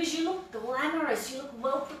 Because you look glamorous, you look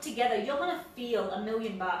well put together. You're going to feel $1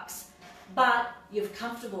 million. But you're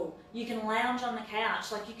comfortable. You can lounge on the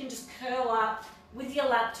couch. Like you can just curl up with your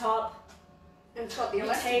laptop. And it's got the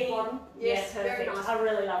elastic bottom. Yes, yeah, perfect. Very nice. I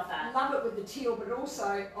really love that. Love it with the teal, but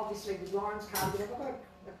also obviously with Lauren's cardigan. I've got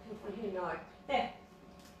a pink one here. No. There.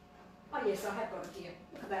 Oh yes, I have got it here.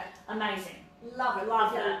 Look at that. Amazing. Love it.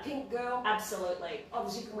 Love that. that. Pink girl. Absolutely.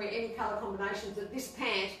 Obviously you can wear any colour combinations. But this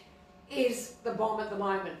pant is the bomb at the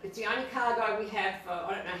moment. It's the only cargo we have for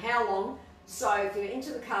I don't know how long. So if you're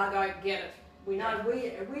into the cargo, get it. We know we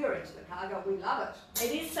are into the cargo. We love it.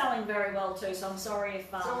 It is selling very well too, so I'm sorry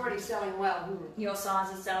if It's already selling well. your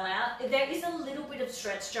sizes sell out. There is a little bit of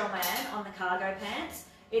stretch, Joanne, on the cargo pants.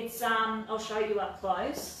 It's I'll show you up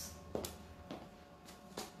close.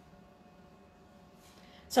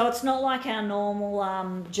 So it's not like our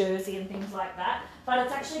normal jersey and things like that, but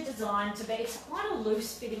it's actually designed to be. It's quite a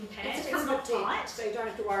loose fitting pant. It's not tight, so you don't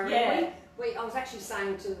have to worry. Yeah. I was actually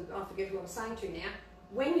saying to, I forget who I was saying to now.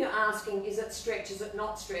 When you're asking, is it stretch? Is it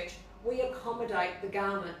not stretch? We accommodate the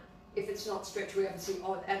garment. If it's not stretch, we obviously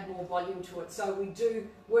add more volume to it. So we do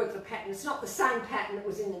work the pattern. It's not the same pattern that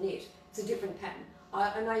was in the knit. It's a different pattern.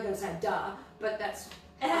 I know you're going to say duh, but that's,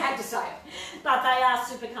 I had to say it. But they are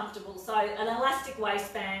super comfortable. So an elastic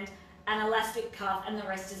waistband, an elastic cuff, and the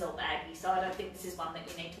rest is all baggy. So I don't think this is one that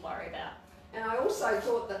you need to worry about. And I also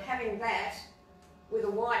thought that having that with a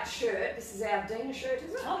white shirt, this is our Dina shirt,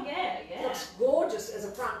 is it? Oh yeah, yeah. Looks gorgeous as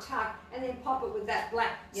a front tuck, and then pop it with that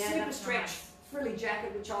black super stretch nice. frilly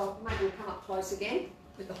jacket, which maybe will come up close again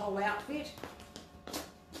with the whole outfit.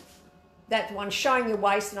 That one showing your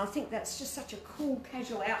waist, and I think that's just such a cool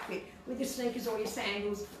casual outfit with your sneakers or your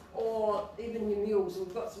sandals or even your mules.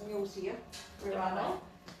 We've got some mules here. Where are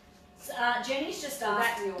they? Jenny's just Oh,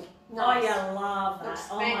 asked. that mule. Nice. Nice. Oh, yeah, love that. Looks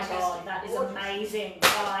Oh my fantastic. god, that is Gorgeous. amazing,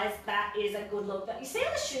 guys. That is a good look. But you see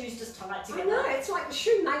how the shoes just tie I together? know, it's like the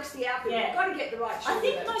shoe makes the outfit. Yeah. You've got to get the right shoe. I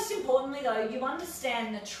think with it. most importantly though, you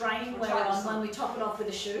understand the train we're on when we top it off with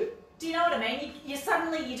a shoe. Do you know what I mean? You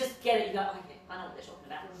suddenly you just get it. You go, okay, I know what they're talking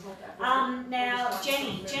about. Now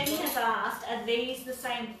Jenny has asked, are these the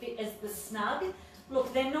same fit as the snug?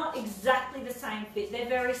 Look, they're not exactly the same fit. They're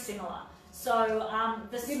very similar. So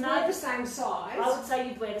the You'd snug, wear the same size, I would say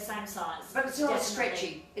you'd wear the same size. but it's not as Definitely.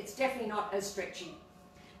 stretchy. It's definitely not as stretchy.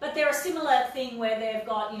 But they're a similar thing where they've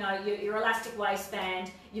got, you know, your elastic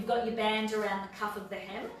waistband, you've got your band around the cuff of the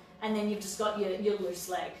hem, and then you've just got your loose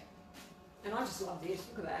leg. And I just love this.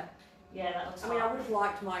 Look at that. Yeah, that looks I mean, I fine. would have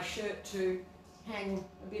liked my shirt to hang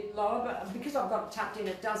a bit lower, but because I've got it tucked in,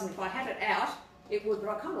 it doesn't. If I had it out, it would. But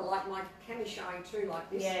I kind of like my cami showing too, like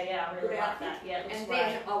this. Yeah, I really Good like outfit. that. Yeah, it looks And great.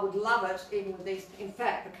 then I would love it even with these. In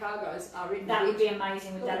fact, the cargos are in That knit. would be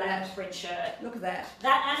amazing with Look that at animal that. print shirt. Look at that.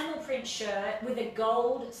 That animal print shirt with a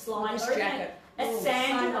gold slide, This or even jacket. a Oh,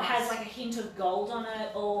 sandal so that has nice. like a hint of gold on it,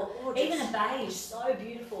 or Gorgeous. even a beige. So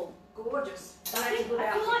beautiful. Gorgeous. I That's a feel good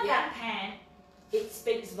outfit. like yeah. that pant, it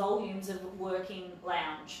speaks volumes of working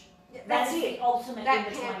lounge. Yeah, That's that's it. the ultimate That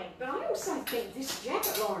in between. pant. But I also think this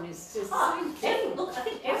jacket, Lauren, is the Oh, same thing. look, I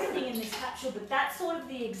think everything in this capsule, but that's sort of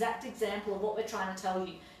the exact example of what we're trying to tell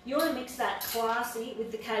you. You want to mix that classy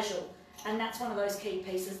with the casual, and that's one of those key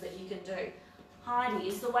pieces that you can do. Heidi,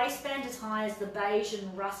 is the waistband as high as the beige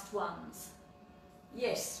and rust ones?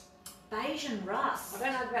 Yes. Beige and rust. I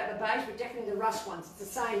don't know about the beige, but definitely the rust ones. It's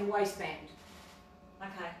the same waistband.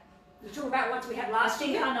 Okay. You're talking about ones we had I last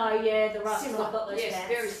think year? I know, yeah, the rust. Similar. I've got those Yes, pants.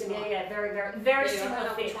 very similar. Yeah, very Yeah, I similar don't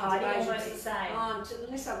know fit, which one's Heidi, beige almost would the be. same.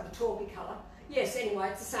 Unless I have the taupey colour. Yes, anyway,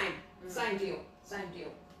 it's the same. Same deal. Same deal.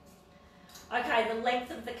 Okay, the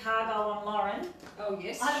length of the cargo on Lauren. Oh,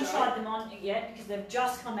 yes. I haven't sure. tried them on yet because they've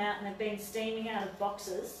just come out and they've been steaming out of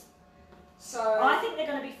boxes. So, I think they're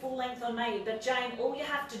going to be full length on me, but Jane, all you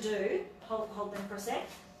have to do, hold them for a sec,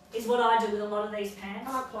 is what I do with a lot of these pants.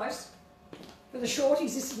 come up close. For the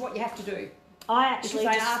shorties, this is what you have to do. I Because actually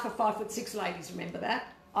they just, are for 5'6" ladies, remember that?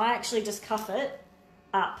 I actually just cuff it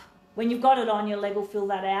up. When you've got it on, your leg will fill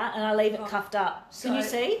that out, and I leave it Oh. cuffed up. Can you So-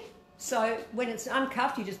 see? So when it's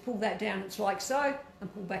uncuffed, you just pull that down. It's like so,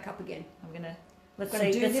 and pull back up again. I'm gonna let's Gonna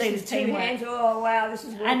see do this with two teamwork. hands. Oh wow, this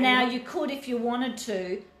is working. And now you could, if you wanted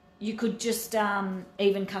to, you could just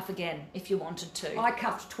even cuff again if you wanted to. I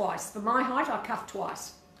cuffed twice. For my height, I cuffed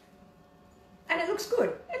twice. And it looks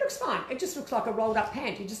good. It looks fine. It just looks like a rolled up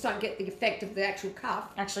pant. You just don't get the effect of the actual cuff.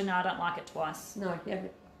 Actually, no, I don't like it twice. No, yeah,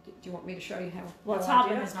 but do you want me to show you how? Well, it's how I hard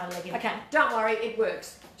do when it? there's no leg in it. Okay, don't worry, it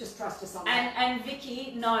works. Just trust us on that. And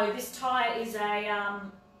Vicky, no, this tie is a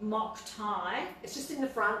mock tie. It's just in the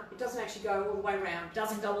front. It doesn't actually go all the way around.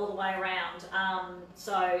 Doesn't go all the way around.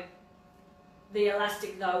 So the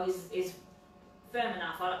elastic though is firm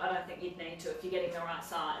enough. I don't think you'd need to if you're getting the right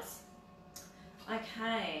size.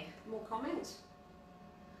 Okay. More comments?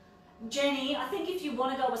 Jenny, I think if you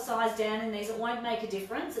want to go a size down in these, it won't make a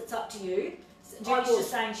difference. It's up to you. I Jenny's would.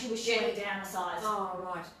 just saying she wish she Jenny. went down a size Oh,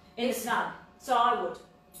 right. in the snug. So I would.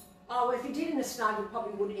 Oh, well, if you did in the snug, you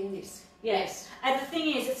probably would in this. Yes. And the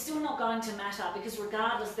thing is, it's still not going to matter because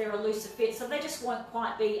regardless, they're a looser fit, so they just won't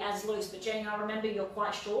quite be as loose. But Jenny, I remember you're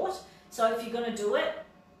quite short, so if you're going to do it,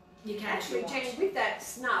 you can. Actually, if you want. Jenny, with that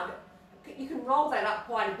snug, you can roll that up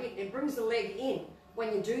quite a bit. It brings the leg in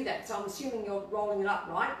when you do that. So I'm assuming you're rolling it up,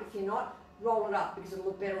 right? If you're not, roll it up because it'll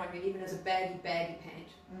look better on you, even as a baggy pant.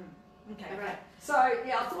 Okay. Right. So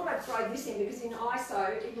yeah, I thought I'd throw this in because in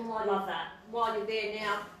ISO, even while you're there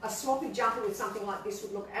now, a sloppy jumper with something like this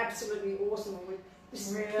would look absolutely awesome. This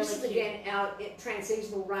is again our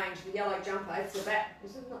trans-seasonal range, the yellow jumper. It's the bat.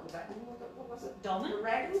 Is it not the bat? What was it? Dolman. The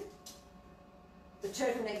raglan. The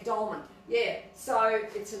turtleneck dolman. Yeah. So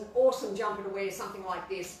it's an awesome jumper to wear something like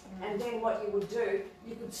this. And then what you would do,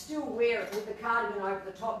 you could still wear it with the cardigan over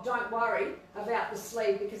the top. Don't worry about the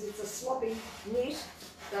sleeve because it's a sloppy knit.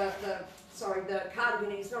 The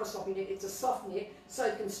cardigan is not a sloppy knit, it's a soft knit, so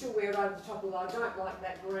you can still wear it over the top, although I don't like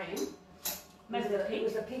that green. Maybe It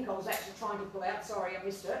was the pink I was actually trying to pull out, sorry I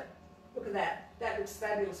missed it. Look at that, that looks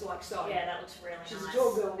fabulous like so. Yeah, that looks really She's nice. a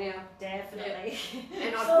tall girl now. Definitely. Yeah.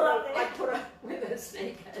 And I put her with her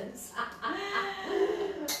sneakers.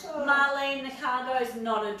 Marlene, the cargo's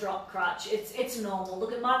not a drop crutch, it's normal.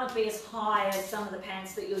 Look, it might not be as high as some of the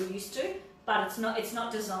pants that you're used to, but it's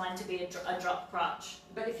not designed to be a drop crutch.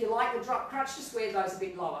 But if you like the drop crutch, just wear those a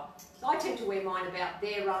bit lower. I tend to wear mine about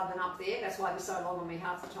there rather than up there. That's why they're so long on me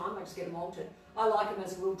half the time. I just get them altered. I like them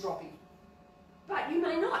as a real droppy. But you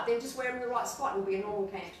may not. Then just wear them in the right spot and it'll be a normal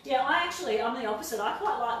pant. Yeah, I'm the opposite. I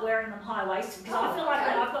quite like wearing them high-waisted because I feel like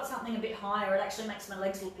when I've got something a bit higher, it actually makes my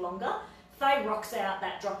legs look longer. They rocks out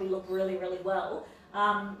that droppy look really, really well.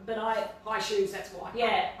 But high shoes, that's why.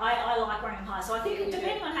 Yeah, I like wearing them high. So I think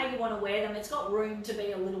depending on how you want to wear them, it's got room to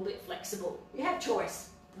be a little bit flexible. You have choice.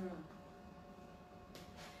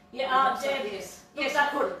 Yeah, yes,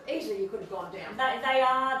 easily you could have gone down. They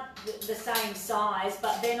are the same size,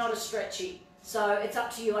 but they're not as stretchy. So it's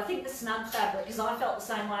up to you. I think the snug fabric, because I felt the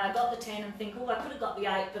same way. I got the 10 and think, oh, I could have got the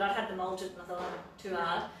 8, but I'd had them altered and I thought, oh, too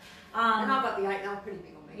hard. And I got the 8, they were pretty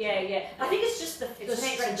big on me. Yeah. I think it's just the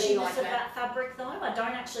stretchiness like of that fabric, though. I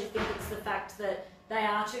don't actually think it's the fact that they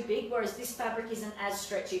are too big, whereas this fabric isn't as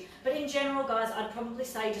stretchy. But in general, guys, I'd probably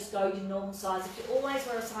say just go your normal size. If you always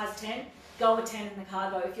wear a size 10, go a 10 in the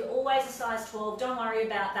cargo. If you're always a size 12, don't worry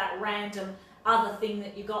about that random other thing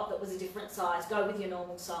that you got that was a different size. Go with your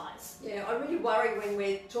normal size. Yeah, I really worry when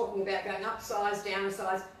we're talking about going up size, down a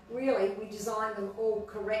size. Really, we design them all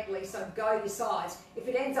correctly, so go your size. If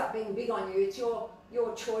it ends up being big on you, it's your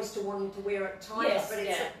choice to wanting to wear it tighter, but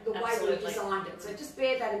it's the way we designed it. So just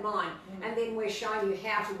bear that in mind, and then we're showing you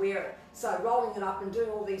how to wear it. So rolling it up and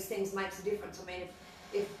doing all these things makes a difference. I mean,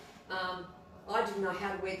 if I didn't know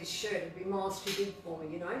how to wear this shirt, it'd be miles too big for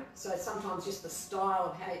me, you know? So sometimes just the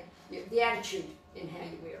style of how, the attitude in how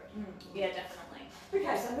you wear it. Yeah, definitely.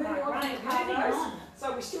 Okay, so moving on to the cargos.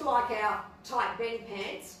 So we still like our tight benny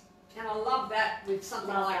pants, and I love that with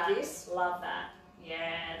something like this. Love that.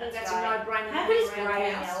 Yeah, that's a no-brainer. How good is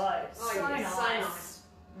grey and yellow? Oh, so yeah, nice. so nice.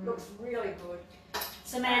 Looks really good.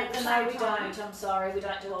 Samantha, no, we don't. I'm sorry, we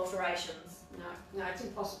don't do alterations. No, it's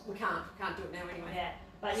impossible. We can't do it now anyway. Yeah,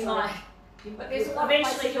 but you might. But there's a lot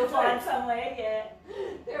eventually you'll find somewhere, yeah.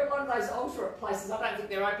 There are a lot of those alternate places. I don't think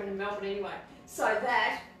they're open in Melbourne anyway. So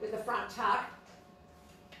that, with the front tuck,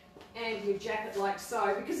 and your jacket like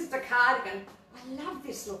so, because it's a cardigan, I love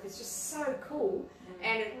this look. It's just so cool,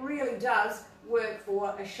 and it really does work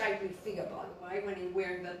for a shapely figure, by the way, when you're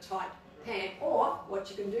wearing the tight pant. Or what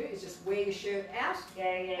you can do is just wear your shirt out,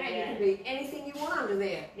 and you can be anything you want under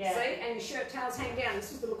there. Yeah. See, and your shirt tails hang down.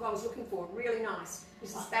 This is the look I was looking for. Really nice.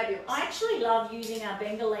 This is fabulous. I actually love using our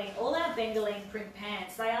Bengaline, all our Bengaline print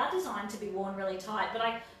pants. They are designed to be worn really tight, but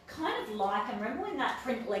I kind of like them. Remember when that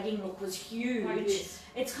print legging look was huge? Oh, yes.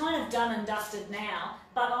 It's kind of done and dusted now,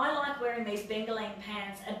 but I like wearing these Bengaline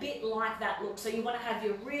pants a bit like that look. So you want to have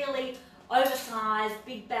your really oversized,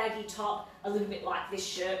 big baggy top, a little bit like this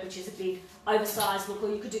shirt, which is a big oversized look, or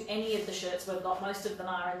you could do any of the shirts we've got, most of them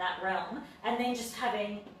are in that realm, and then just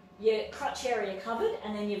having your crotch area covered,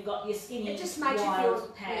 and then you've got your skinny, it just makes you feel,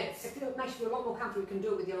 pants. It makes you feel a lot more comfortable. You can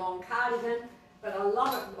do it with your long cardigan, but I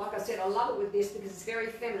love it, like I said, I love it with this because it's very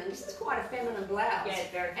feminine. This is quite a feminine blouse. Yeah, it's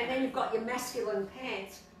very feminine. And then you've got your masculine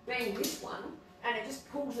pants, being this one, and it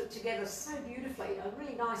just pulls it together so beautifully. A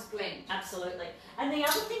really nice blend. Absolutely. And the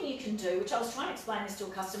other thing you can do, which I was trying to explain this to a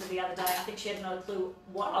customer the other day, I think she had no clue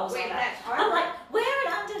what I was about. I'm like, wear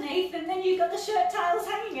it underneath, and then you've got the shirt tails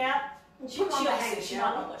hanging out. She might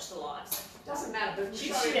not watch the lives. Doesn't matter, but she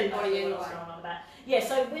didn't know what anyway. was going on about. Yeah,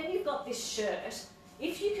 so when you've got this shirt,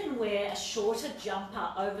 if you can wear a shorter jumper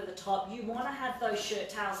over the top, you want to have those shirt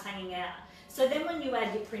tails hanging out. So then when you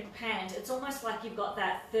add your print pant, it's almost like you've got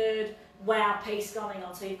that third wow piece going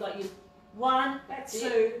on. So you've got your 1,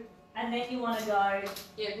 2, And then you want to go...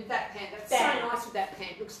 Yeah, with that pant. That's Bam. so nice with that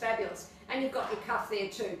pant. Looks fabulous. And you've got your cuff there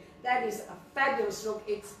too. That is a fabulous look.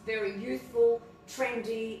 It's very youthful,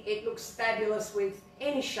 trendy. It looks fabulous with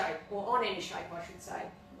any shape, or on any shape, I should say.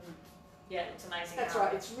 Yeah, it looks amazing. That's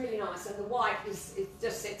right. It's really nice. And the white, it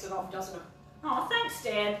just sets it off, doesn't it? Oh, thanks,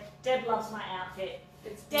 Deb. Deb loves my outfit.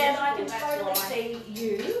 It's Deb, I can beautiful, totally that's right. see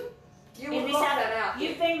you. You in would this love outfit. that outfit.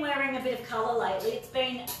 You've been wearing a bit of colour lately. It's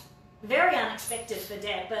been very unexpected for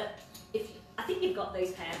Deb, but I think you've got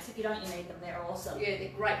these pants. If you don't, you need them. They're awesome. Yeah, they're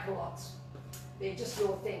great culottes. They're just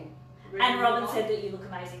your thing. Really, And Robin really said that you look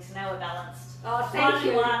amazing, so now we're balanced. Oh, thank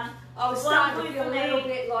you. One. I was One starting to point feel a for little me,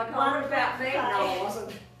 bit like, oh, one what about me? point No, for I Kate.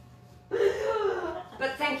 wasn't.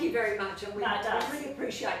 But thank you very much, and we No, it does. really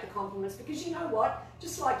appreciate the compliments, because you know what?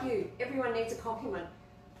 Just like you, everyone needs a compliment.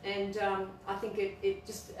 And I think it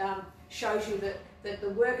just shows you that the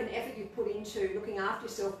work and effort you've put into looking after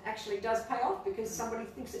yourself actually does pay off, because somebody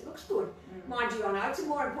thinks it looks good. Mind you, I know it's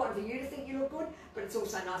more important for you to think you look good, but it's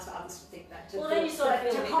also nice for others to think that. Well, then you sort of feel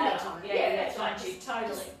a to bit comment better. on it. Yeah, that's don't right.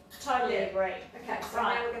 you? Totally Yeah. agree. Okay, so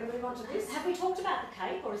Right. now we're going to move on to this. Have we talked about the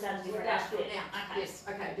cape, or is that a different We're about to do outfit? it now. Okay. Yes,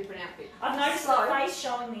 okay, different outfit. I've noticed So- the face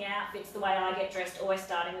showing the outfits the way I get dressed, always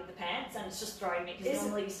starting with the pants, and it's just throwing me because Isn't-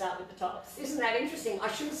 normally you start with the tops. Isn't that interesting?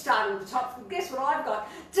 I should have started with the top. Guess what I've got?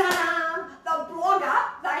 Ta-da! The blogger,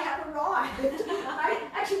 they have arrived.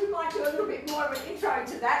 Actually, we might do a little bit more of an intro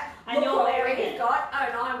to that. And Look you're what wearing we've it. got. Oh,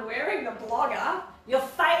 and I'm wearing the blogger. Your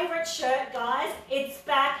favourite shirt, guys, it's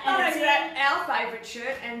back and Not it's only in. that, our favourite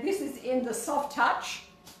shirt, and this is in the soft touch,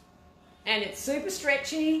 and it's super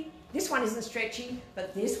stretchy. This one isn't stretchy,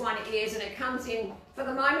 but this one is, and it comes in, for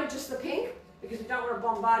the moment, just the pink, because we don't want to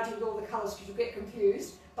bombard you with all the colours because you'll get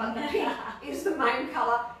confused, but the pink is the main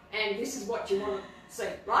colour, and this is what you want to see,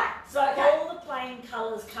 right? So Okay. all the plain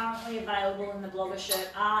colours currently available in the blogger shirt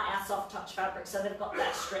are our soft touch fabric, so they've got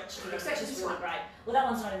that stretch to them, Except which is this really one. great. Well, that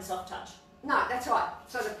one's not in soft touch. No, that's right.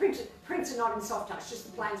 So the prints are not in soft touch, just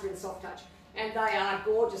the plains are in soft touch. And they are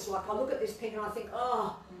gorgeous. Like, I look at this pink and I think,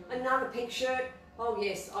 oh, another pink shirt. Oh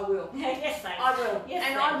yes, I will. Yes, thanks. I will. Yes,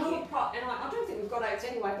 and thank I will you. and I don't think we've got 8s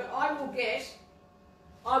anyway, but I will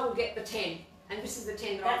get the 10. And this is the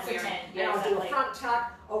 10 that That's I'm the wearing. 10, yeah, and I'll do a exactly. front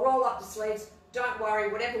tuck, I'll roll up the sleeves. Don't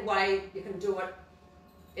worry, whatever way you can do it,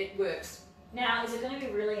 it works. Now, is it going to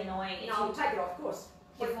be really annoying if No, you... I'll take it off, of course.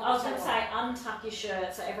 I was going to say untuck your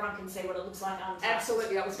shirt so everyone can see what it looks like untucked.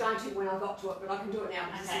 Absolutely, I was going to when I got to it, but I can do it now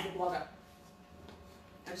because Okay. this is the blogger.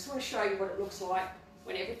 I just want to show you what it looks like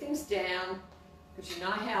when everything's down, because you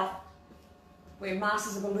know how we're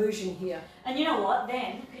masters of illusion here. And you know what,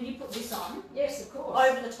 then, can you put this on Yes, of course.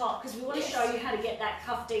 over the top? Because we want to Yes. show you how to get that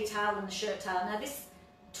cuff detail and the shirt tail. Now this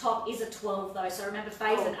top is a 12 though, so remember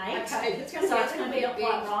phase an 8. Okay, it's going to So be it's going to be not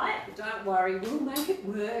quite right. But don't worry, we'll make it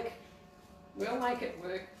work. We'll make it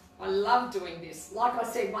work. I love doing this. Like I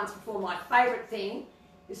said once before, my favourite thing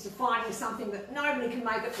is to finding something that nobody can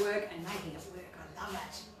make it work and making it work. I love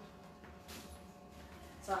that.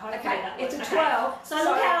 So hopefully Okay, that it's works. a 12. So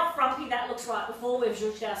look how frumpy that looks right before we've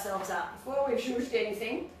zhuzhed ourselves up. Before we've zhuzhed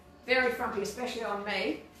anything, very frumpy, especially on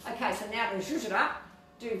me. Okay, so now to zhuzh it up,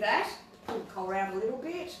 do that, pull the collar out a little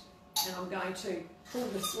bit, and I'm going to pull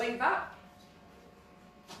the sleeve up.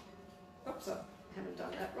 Oops, I haven't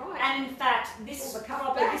done that right. And in fact, this Pull the cuff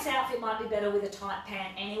probably back. this outfit might be better with a tight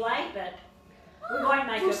pant anyway, but we won't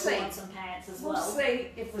make we'll her see. put on some pants as We'll well. see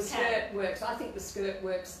if the We skirt works. I think the skirt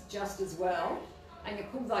works just as well. And you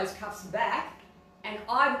pull those cuffs back, and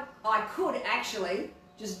I could actually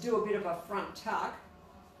just do a bit of a front tuck.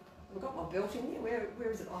 I've got my belt in here.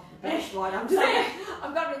 Where is it? Oh, the belt's right under there.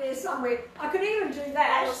 I've got it there somewhere. I could even do That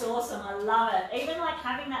that. looks awesome. I love it. Even like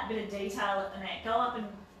having that bit of detail at the neck. Go up and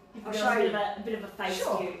give I'll the show girls you. a bit of a face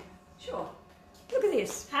Sure. view. Sure. Look at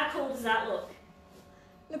this. How cool does that look?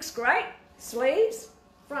 Looks great. Sleeves,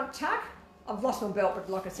 front tuck. I've lost my belt, but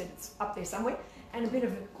like I said, it's up there somewhere. And a bit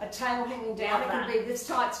of a tail hanging down. Love It can that. be this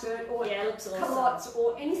tight skirt or Yeah, it looks awesome. culottes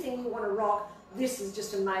or anything you want to rock. This is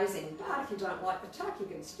just amazing. But if you don't like the tuck, you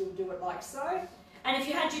can still do it like so. And if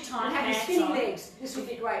you had your tight And have your pants skinny on, legs. This would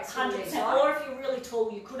be great. Skinny 100%. legs, right? Or if you're really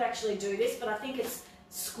tall, you could actually do this, but I think it's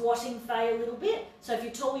squatting Faye a little bit. So if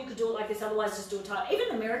you're tall, you could do it like this, otherwise just do it tight. Even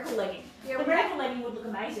the miracle legging. Yeah, The well, miracle legging would look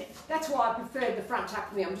amazing. That's why I preferred the front tuck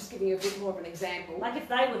for me. I'm just giving you a bit more of an example. Like if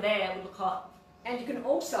they were there, it would look hot. And you can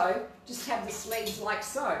also just have the sleeves like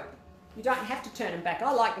so. You don't have to turn them back.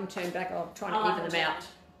 I like them turned back. I'm trying to I like even them them out. turned.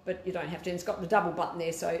 But you don't have to. And it's got the double button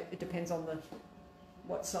there, so it depends on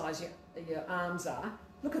what size your arms are.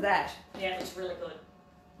 Look at that. Yeah, it looks really good.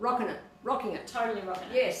 Rocking it. Totally rocking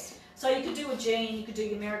it. Yes. So you could do a jean, you could do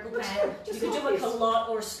your miracle Looks pant, good, you just could like do a this. culotte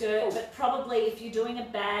or a skirt, Oh. but probably if you're doing a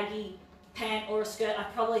baggy pant or a skirt, I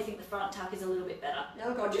probably think the front tuck is a little bit better. Now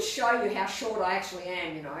look, I'll just show you how short I actually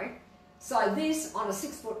am, you know. So this, on a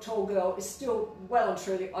 6 foot tall girl, is still well and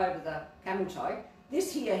truly over the camel toe.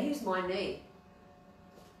 This here, here's my knee.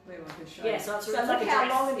 Where I can show you. So it's So like look a how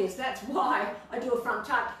dress. long it is. That's why I do a front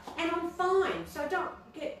tuck. And I'm fine. So don't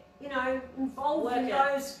get, you know, involved in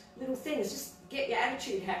those little things. Just get your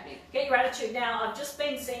attitude happening. Get your attitude. Now, I've just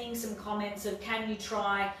been seeing some comments of, can you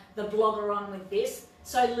try the blogger on with this?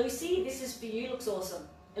 So Lucy, this is for you. Looks awesome.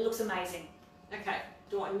 It looks amazing. Okay.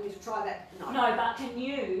 Do I need to try that? No, but can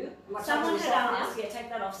you? Someone had asked. Yeah, take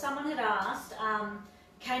that off. Someone had asked,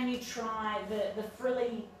 can you try the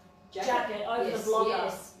frilly jacket over the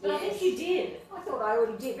blogger? But I think you did. I thought I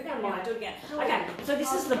already did, but never mind. Do it again. Okay, so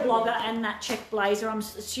this is the blogger and that check blazer. I'm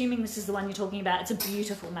assuming this is the one you're talking about. It's a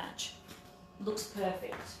beautiful match. Looks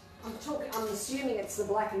perfect. I'm assuming it's the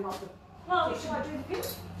black and not the. Well, should I do the pink?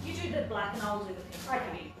 You do the black and I'll do the pink.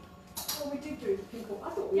 Okay. Well, we did do the pink. I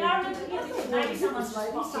thought we Yeah, I did. remember. Yeah, I thought maybe we someone's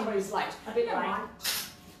late. just Somebody's late. A bit Never late. mind.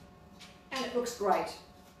 And it looks great.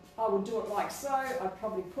 I would do it like so. I'd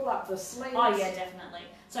probably pull up the sleeves. Oh yeah, definitely.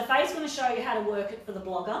 So Faye's going to show you how to work it for the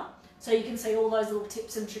blogger, so you can see all those little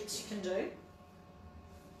tips and tricks you can do.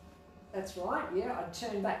 That's right, yeah. I'd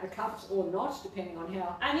turn back the cuffs or not, depending on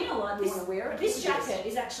how And you know what? you want to wear it. This jacket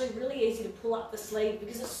is actually really easy to pull up the sleeve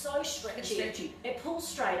because it's so stretchy. It's stretchy. It pulls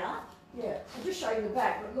straight up. Yeah, I'll just show you the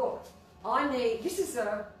back, but look, I need, this is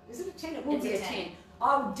a, is it a 10? It will It's be a a 10. 10.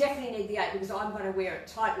 I would definitely need the 8 because I'm going to wear it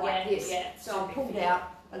tight like this. Yeah, So I'll pull it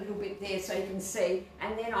out a little bit there so you can see,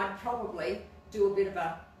 and then I'd probably do a bit of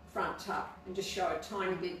a front tuck and just show a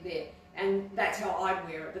tiny bit there. And that's how I'd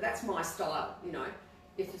wear it, but that's my style, you know.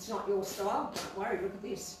 If it's not your style, don't worry, look at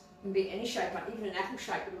this. It can be any shape, but even an apple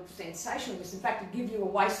shape would look sensational. This, in fact, would give you a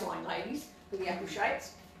waistline, ladies, for the apple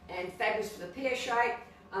shapes, and fabulous for the pear shape.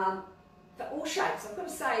 For all shapes, I've got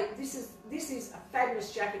to say, this is a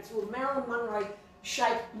fabulous jacket. It's called Marilyn Monroe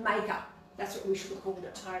Shape Maker. That's what we should have called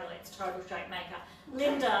it. Totally, it's total shape maker.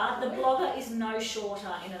 Linda, the blogger is no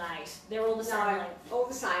shorter in an 8. They're all the same length. All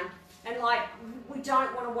the same. And like, we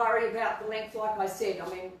don't want to worry about the length, like I said. I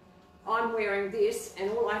mean, I'm wearing this, and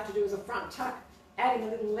all I have to do is a front tuck, adding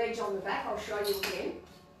a little ledge on the back. I'll show you again.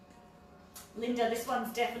 Linda, this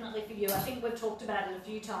one's definitely for you. I think we've talked about it a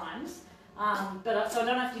few times. So I don't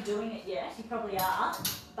know if you're doing it yet. You probably are,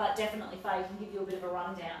 but definitely Faye can give you a bit of a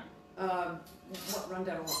rundown. What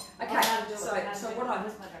rundown or what? Okay, how to do it, so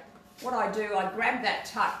what I do, I grab that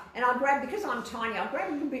tuck, and I grab, because I'm tiny, I grab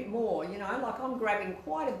a little bit more, you know, like I'm grabbing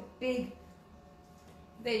quite a big,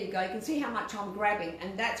 there you go, you can see how much I'm grabbing,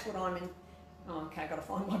 and that's what I'm in. Oh, okay, I've got to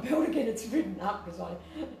find my belt again, it's ridden up because I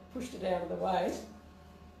pushed it out of the way.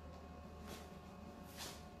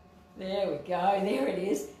 There we go, there it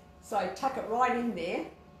is. So tuck it right in there,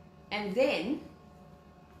 and then,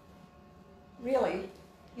 really,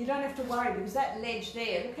 you don't have to worry because that ledge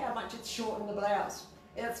there, look how much it's shortened the blouse.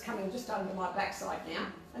 It's coming just under my backside now.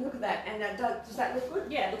 And look at that. And does that look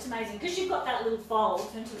good? Yeah, it looks amazing. Because you've got that little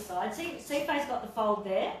fold, turn to the side. See Faye's got the fold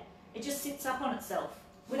there. It just sits up on itself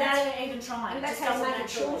without even trying. And that's how you make it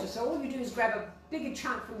shorter. So all you do is grab a bigger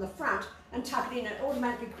chunk from the front and tuck it in. It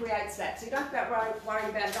automatically creates that. So you don't have to worry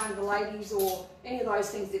about going to the ladies or any of those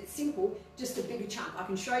things. It's simple, just a bigger chunk. I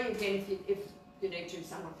can show you again if you need to.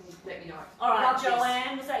 Someone can let me know. All right, Love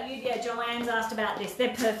Joanne, was that you? Yeah, Joanne's asked about this. They're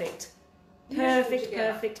perfect.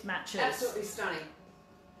 Perfect matches. Absolutely stunning.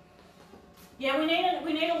 Yeah, we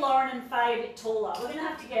need a Lauren and Faye a bit taller. We're gonna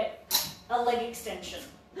have to get a leg extension.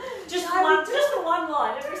 Just for one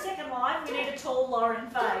line. Every second line, we need a tall Lauren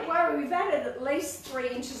and Faye. Don't worry, we've added at least 3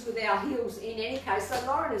 inches with our heels in any case. So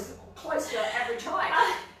Lauren is close to average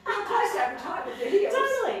height. We're close to average height with the heels.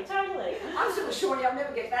 Totally. I'm sort of shorty. I'll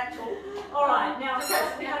never get that tall. All right, now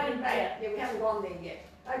we haven't gone there yet.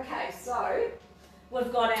 Okay, so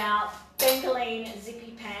we've got our Bengaline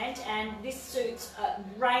zippy pant, and this suits a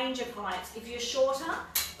range of heights. If you're shorter,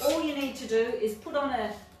 all you need to do is put on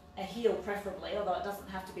a heel, preferably, although it doesn't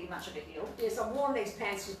have to be much of a heel. Yes, I've worn these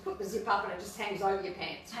pants. Just put the zip up, and it just hangs over your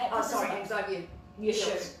pants. Hangs over your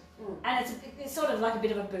shoe. And it's sort of like a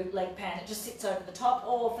bit of a bootleg pant. It just sits over the top.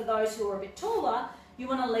 Or for those who are a bit taller, you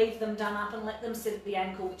want to leave them done up and let them sit at the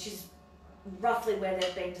ankle, which is roughly where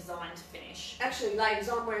they've been designed to finish. Actually, ladies,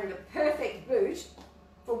 I'm wearing the perfect boot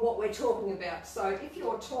for what we're talking about. So if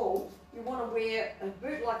you're tall, you want to wear a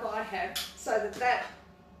boot like I have, so that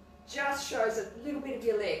just shows a little bit of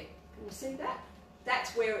your leg. Can you see that?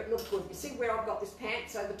 That's where it looks good. You see where I've got this pant?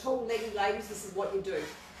 So the tall leggy ladies, this is what you do.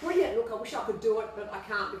 Brilliant. Look, I wish I could do it, but I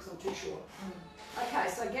can't because I'm too short. Okay,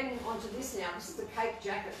 so getting onto this now. This is the cape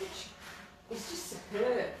jacket, which is just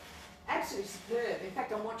superb. Absolutely superb. In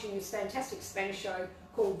fact, I'm watching this fantastic Spanish show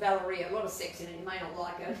called Valeria. A lot of sex in it. You may not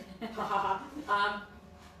like her.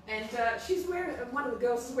 And she's wearing. One of the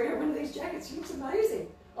girls is wearing one of these jackets. She looks amazing.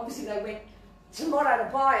 Obviously, they went to Motto to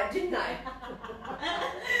buy it, didn't they?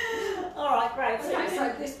 All right, great. Okay,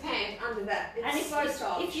 so this pant under that, it's so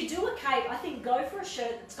stylish. If you do a cape, I think go for a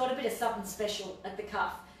shirt that's got a bit of something special at the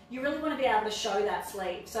cuff. You really want to be able to show that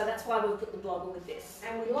sleeve, so that's why we've put the blogger with this.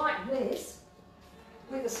 And we like this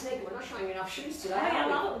with a sneaker. We're not showing you enough shoes today. Oh, yeah, I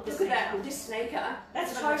love it with the Look sneaker. at that with this sneaker.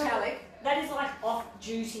 That's total metallic. That is like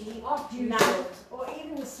off-duty. Off-duty. Nailed. Or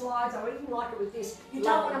even the slides. I even like it with this. You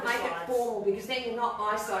Love don't want to make it formal because then you're not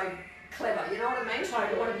ISO clever. You know what I mean?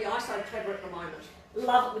 Totally. You want to be ISO clever at the moment.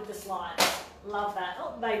 Love it with the slides. Love that.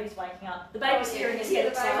 Oh, the baby's waking up. The baby's hearing us get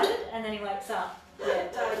excited, and then he wakes up. Yeah,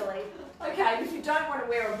 totally. Okay, if you don't want to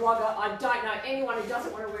wear a blogger, I don't know anyone who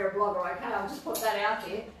doesn't want to wear a blogger, okay? I'll just put that out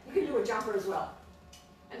there. You can do a jumper as well.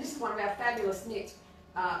 And this is one of our fabulous knits,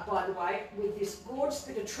 by the way, with this gorgeous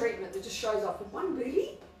bit of treatment that just shows off with one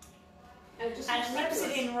booty. And it just nips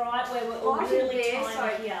it in right where we're all really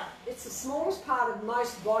tiny here. It's the smallest part of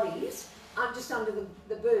most bodies, just under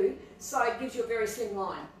the boob, so it gives you a very slim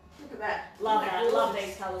line. Look at that. Love that. Love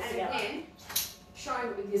these colours and together. Again, showing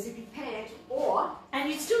it with your zippy pant, or... And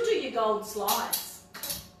you still do your gold slides.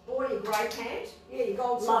 Or your grey pant. Yeah, your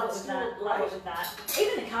gold Love slides. Love it with that.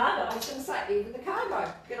 Even the cargo. I was going to say, even the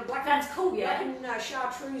cargo. Get a black That's cool, yeah. Black and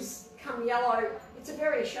chartreuse come yellow. It's a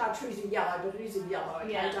very chartreusey yellow, but it is a yellow.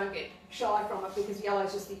 Okay? Yeah. Don't get shy from it because yellow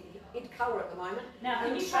is just the it colour at the moment. Now,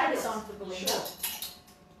 can you try this on for Belinda? Sure.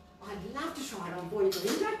 I'd love to try it on for you,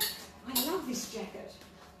 Belinda. I love this jacket.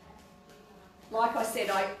 Like I said,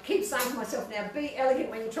 I keep saying to myself now, be elegant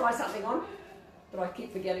when you try something on, but I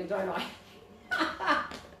keep forgetting, don't I?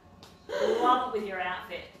 Love it with your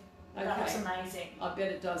outfit. Okay. That looks amazing. I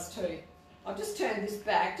bet it does too. I've just turned this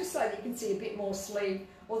back just so that you can see a bit more sleeve,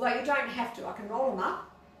 although you don't have to. I can roll them up.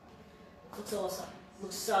 Looks awesome.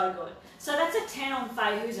 Looks so good. So that's a 10 on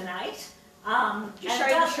Faye, who's an 8. Just show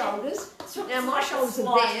you the shoulders. Now my like shoulders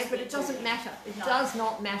are there, but it doesn't matter. It No. does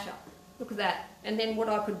not matter. Look at that. And then what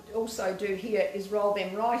I could also do here is roll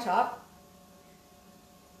them right up.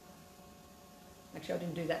 Actually, I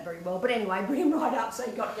didn't do that very well, but anyway, bring them right up so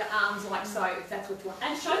you've got your arms like so, if that's what you want.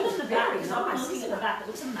 And show them the back, because I'm nice, looking at the back. It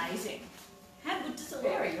looks amazing. How good does it look?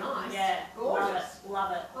 Very nice. Yeah, gorgeous. love it.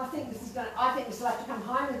 Love it. I think this is going. I think this will have to come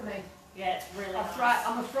home with me. Yeah, it's really nice.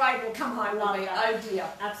 I'm afraid it'll come home Love with me. that. Oh dear.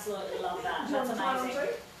 Absolutely love that. Do you That's want to try on amazing.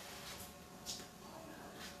 too?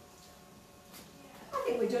 I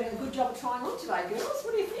think we're doing a good job of trying on today, girls.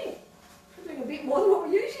 What do you think? We're doing a bit more than what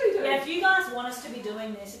we usually do. Yeah, if you guys want us to be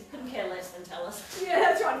doing this, if you couldn't care less, then tell us. Yeah,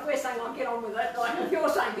 that's right. If we're saying, like, get on with it, like, if you're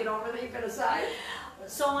saying get on with it, you better say.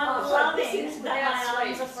 So I'm so loving this is that my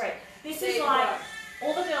arms without are free. This There is you like, go.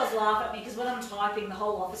 all the girls laugh at me because when I'm typing, the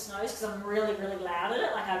whole office knows because I'm really, really loud at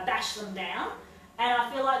it. Like I bash them down. And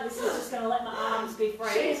I feel like this is just going to let my arms be free.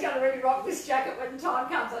 She's going to really rock this jacket when the time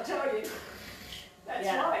comes, I tell you. That's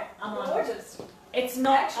right. I'm gorgeous. It's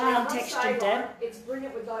not Actually, I must textured, say, Deb. Lauren, it's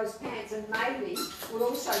brilliant with those pants, and maybe we'll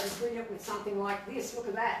also be brilliant with something like this. Look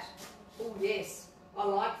at that. Oh, yes. I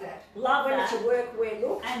like that. Love when that. it's a workwear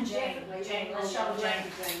look. And Jean. Definitely. Jean, let's show Jean.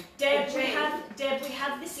 Jean. Deb, we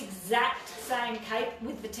have this exact same cape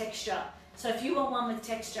with the texture. So if you want one with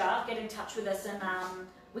texture, get in touch with us and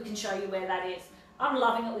we can show you where that is. I'm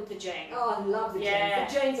loving it with the jean. Oh, I love the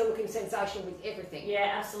jeans. The jeans are looking sensational with everything.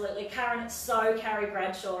 Yeah, absolutely. Karen, it's so Carrie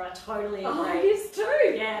Bradshaw. I totally agree. Oh, it is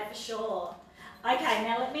too. Yeah, for sure. Okay,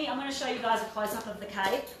 now I'm going to show you guys a close-up of the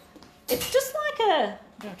cape. It's just like I'm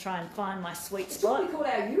going to try and find my sweet It's spot. what we call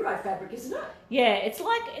our Euro fabric, isn't it? Yeah, it's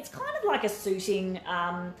kind of like a suiting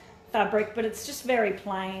fabric, but it's just very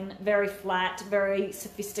plain, very flat, very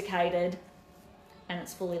sophisticated, and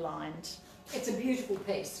it's fully lined. It's a beautiful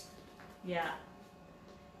piece. Yeah.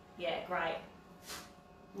 Yeah, great.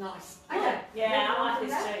 Nice. Okay. Yeah, I like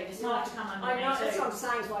this that? too. Just like to come under I me know, too. that's what I'm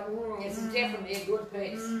saying. It's like, it's definitely a good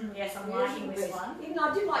piece. Yes, I'm Beautiful liking this piece. one. Even though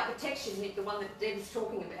I do like the texture knit, the one that Deb was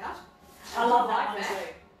talking about. I love that like one that.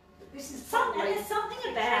 too. But this is And there's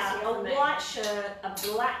something about a white shirt, a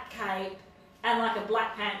black cape, and like a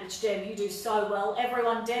black pant, which Deb, you do so well.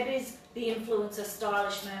 Everyone, Deb is the influencer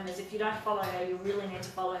Stylish Murmurs. If you don't follow her, you really need to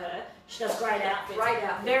follow her. She does great outfits. Great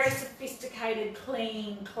outfits. Very sophisticated,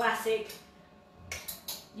 clean, classic.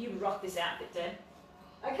 You rock this outfit, Deb.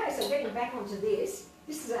 Okay, so getting back onto this,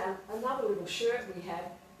 this is another little shirt we have.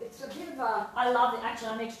 It's a bit of a... I love it. Actually,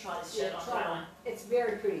 I need to try this shirt on. try one. It's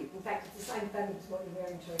very pretty. In fact, it's the same fabric as what you're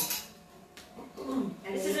wearing too.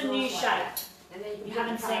 And This it's is a new nice shape. like that. And then You can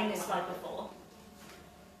haven't put the seen colour this on. like before.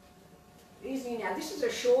 It is new now. This is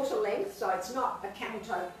a shorter length, so it's not a camel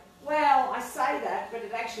toe. Well, I say that, but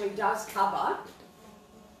it actually does cover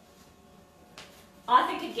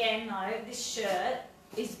again though, this shirt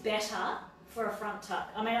is better for a front tuck.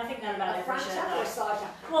 I mean, I think that about A every front shirt tuck or though. a side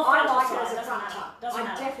tuck? Well, I front or like side, it as a doesn't front matter. tuck. Doesn't I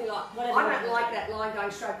matter. definitely like. Whatever I you don't want like to that line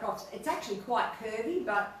going straight across. It's actually quite curvy,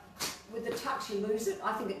 but with the tucks you lose it.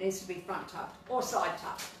 I think it needs to be front tuck or side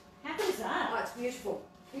tuck. How good is that? Oh, it's beautiful,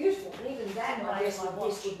 beautiful, and even that It's I guess amazing.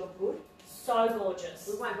 with this would look good. So gorgeous.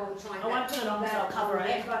 We won't bother trying I won't put it on because I'll cover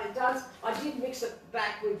it. But it does. I did mix it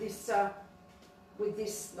back with this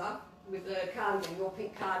with the cardigan, your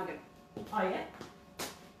pink cardigan. Oh yeah?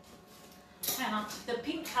 Hang on. The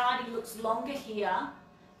pink cardi looks longer here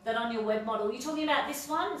than on your web model. You're talking about this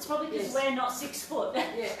one? It's probably because Yes. we're not 6 foot.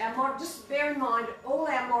 Yeah, our model, just bear in mind, all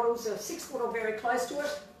our models are 6 foot or very close to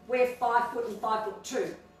it. We're 5 foot and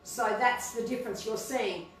 5'2". So that's the difference you're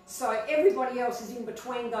seeing. So everybody else is in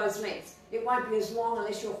between those lengths. It won't be as long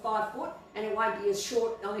unless you're 5 foot, and it won't be as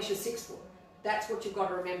short unless you're 6 foot. That's what you've got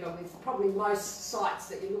to remember with probably most sites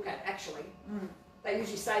that you look at actually. They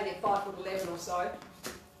usually say they're 5'11" or so.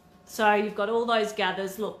 So you've got all those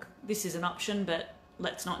gathers. Look, this is an option, but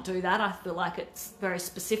let's not do that. I feel like it's very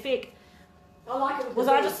specific. I like it. Was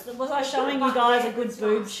I showing you guys a good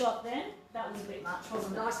boob shot then? That was a bit much,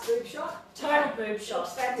 wasn't it? Nice boob shot. Total boob shot.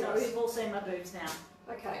 Looks fabulous. We've all seen my boobs now.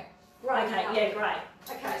 Okay, great. Okay, yeah, great.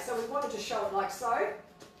 Okay, so we wanted to show it like so.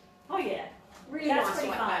 Oh yeah, Really that's nice pretty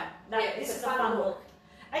like fun. that. Yeah, This it's is a fun look.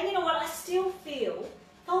 And you know what? I still feel,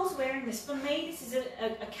 if I was wearing this, for me, this is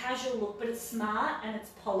a casual look, but it's smart and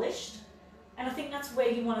it's polished. And I think that's where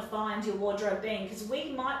you want to find your wardrobe being, because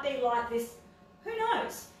we might be like this. Who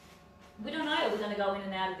knows? We don't know if we're going to go in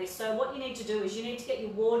and out of this. So what you need to do is you need to get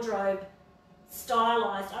your wardrobe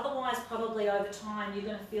stylised. Otherwise, probably over time, you're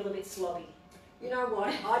going to feel a bit slobby. You know what?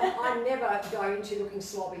 I never go into looking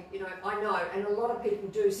slobby. You know, I know, and a lot of people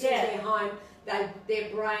do. Sit Yeah. their home, their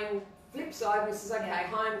brain flips over and says, "Okay,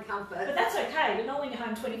 home comfort." But that's okay, but not when you're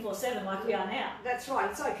home 24/7 like we are now. That's right.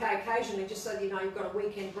 It's okay occasionally, just so you know you've got a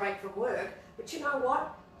weekend break from work. But you know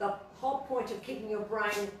what? The whole point of keeping your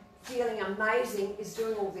brain feeling amazing is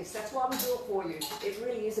doing all this. That's why we do it for you. It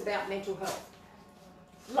really is about mental health.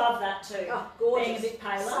 Love that too. Oh, gorgeous. Being a bit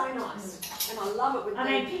paler. So nice. And I love it with I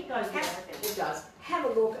mean, pink goes with Have- everything. It does. Have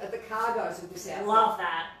a look at the cargos of this outfit. Love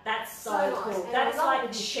that. That's so nice. cool. And That I is love like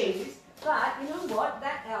with the chic. shoes. But you know what?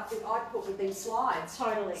 That outfit I put with these slides.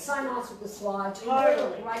 Totally. So nice with the slides.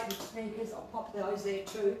 Totally. Great with sneakers. I'll pop those there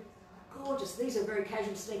too. Gorgeous. These are very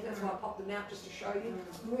casual sneakers. That's why I popped them out just to show you.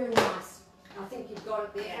 Really nice. I think you've got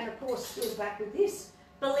it there. And of course, still back with this.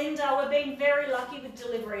 Belinda, we've been very lucky with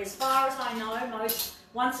delivery. As far as I know,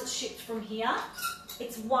 once it's shipped from here,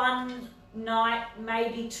 it's one night,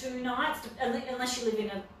 maybe 2 nights, unless you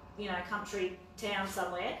live in a country town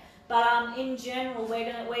somewhere. But in general,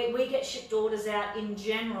 we get shipped orders out in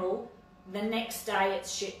general. The next day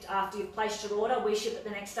it's shipped. After you've placed your order, we ship it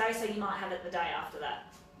the next day, so you might have it the day after that.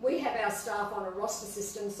 We have our staff on a roster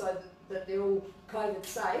system so that they're all COVID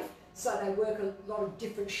safe. So they work a lot of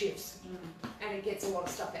different shifts, and it gets a lot of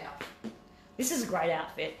stuff out. This is a great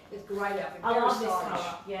outfit. It's a great outfit. I Very love this stylish.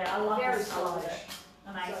 colour. Yeah, I love Very this colour of it. stylish.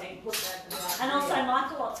 Amazing. So put that in the And also, yeah.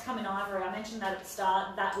 Michael Lott's come in ivory. I mentioned that at the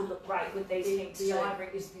start. That would look great with these pinks The too. ivory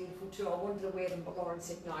is beautiful too. I wanted to wear them, but Lauren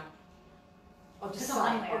said no. I'll just say. Because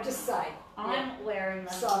I'm wearing I'll just say. I'm wearing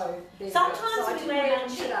them. So there you Sometimes go. So I we didn't wear wear them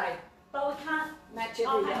them today. But we can't. Match every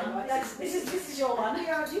Oh, day, hang on. right? This is your one.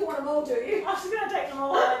 Yeah, you want them all, do you? I'm just going to take them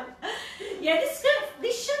all home. Yeah,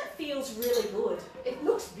 this shirt feels really good. It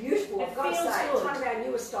looks beautiful. It I've got to feels say, good. it's one of our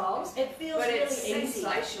newer styles. It feels But really it's easy.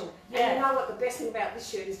 sensational. Yeah. And you know what the best thing about this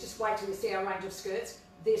shirt is? Just wait till you see our range of skirts.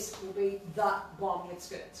 This will be the bomb with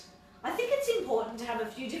skirts. I think it's important to have a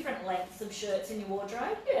few different lengths of shirts in your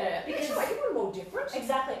wardrobe. Yeah, Because- because you want them all different.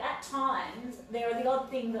 Exactly. At times, there are the odd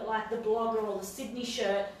thing that like the blogger or the Sydney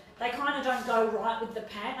shirt, they kind of don't go right with the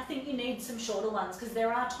pant. I think you need some shorter ones because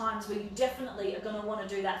there are times where you definitely are going to want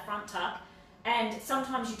to do that front tuck, and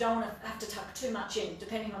sometimes you don't want to have to tuck too much in,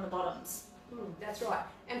 depending on the bottoms. That's right.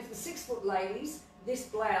 And for the 6 foot ladies, this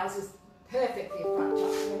blouse is perfect for your front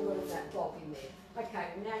tuck. We've got that bob in there. Okay,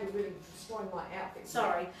 now you're really destroying my outfit.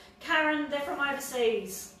 Sorry. Karen, they're from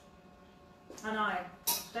overseas. I know.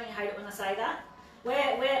 Don't you hate it when I say that?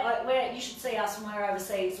 Where you should see us when we're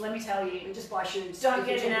overseas, let me tell you. You just buy shoes. Don't If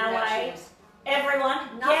get you're in talking our about way. shoes. Everyone,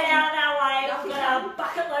 Nothing- get out of our way. nothing We've got a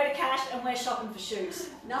bucket load of cash and we're shopping for shoes.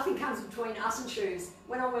 Nothing comes between us and shoes.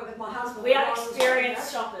 When I went with my husband, We when are I was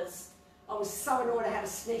experienced younger, shoppers. I was so annoyed I had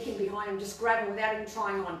to sneak in behind him, just grab him without even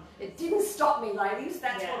trying on. It didn't stop me, ladies.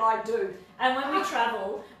 That's Yeah. what I do. And when we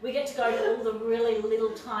travel, we get to go to all the really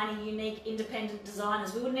little, tiny, unique, independent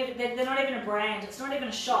designers. We wouldn't even, they're not even a brand. It's not even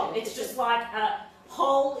a shop. Yeah, It's it's just just- like a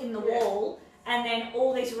hole in the Yeah. wall, and then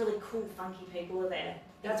all these really cool, funky people are there.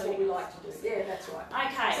 That's what we like to do. Yeah, that's right.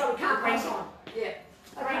 Okay. So we can't green pass on. Yeah.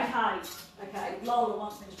 Green Okay. party. Okay. Lola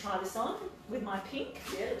wants me to try this on with my pink.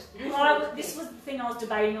 Yeah. This was the thing I was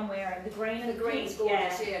debating on wearing, the green and the the green's pink.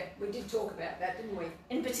 gorgeous. Yeah. We did talk about that, didn't we?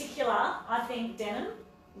 In particular, I think denim.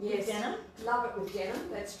 Yes. Denim. Love it with denim.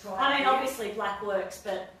 Let's try. I mean, it. obviously black works,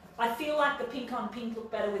 but I feel like the pink on pink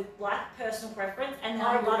look better with black, personal preference, and then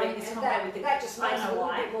I'm loving this combo with it. That just makes I it don't a know little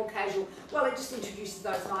why. bit more casual. Well, it just introduces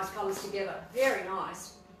those nice colours together. Very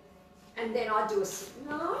nice. And then I do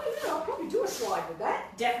I'll probably do a slide with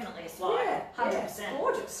that. Definitely a slide. Yeah, 100%. Yeah,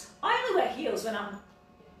 gorgeous. I only wear heels when I'm,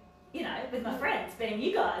 with my friends, being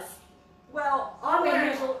you guys. Well, I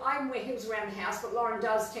wear heels around the house, but Lauren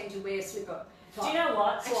does tend to wear slipper. Do you know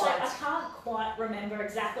what? Actually, I Slides. can't quite remember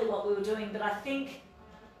exactly what we were doing, but I think.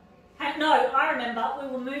 No, I remember we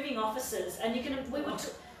were moving offices, and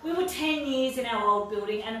we were 10 years in our old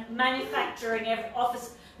building and manufacturing every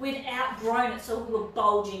office. We'd outgrown it, so we were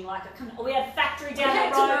bulging like we had factory down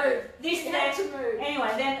the road. We had to move. Anyway,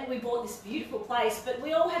 then we bought this beautiful place, but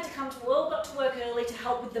we all had to we all got to work early to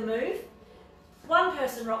help with the move. One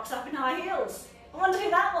person rocks up in high heels. I wonder who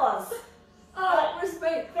that was. Oh, it was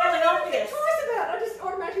me. Fairly obvious. Twice about it. I just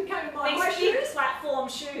automatically came in my high These big shoes. platform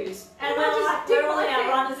shoes. And And we're I just did we're all in my our thing.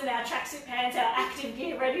 runners and our tracksuit pants, our active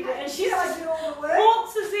gear ready to, and she I just did all the work.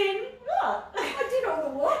 walks us in. What? I did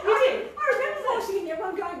all the work. You did? I remember walking in,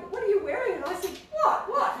 everyone going, "What are you wearing?" And I said,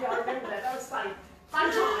 "What?" Yeah, I remember that. That was funny.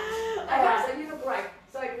 Fun times. Okay, so you look great.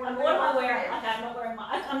 So you want And to what move am I on wearing? there? Okay, I'm not wearing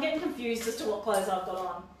I'm getting confused as to what clothes I've got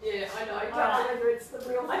on. Yeah, I know. Don't Alright. know whether it's the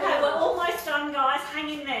real thing. Okay, or we're not. almost done, guys. Hang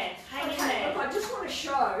in there. Hang in Okay, there. look, I just want to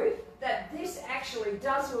show that this actually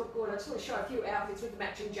does look good. I just want to show a few outfits with the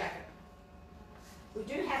matching jacket. We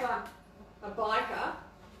do have a biker.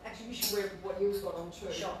 Actually, you should wear what you've got on too.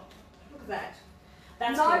 Sure. Look at that.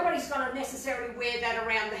 That's good. Nobody's going to necessarily wear that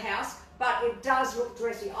around the house, but it does look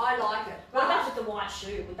dressy. I like it. What But about with the white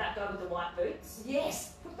shoe? Would that go with the white boots?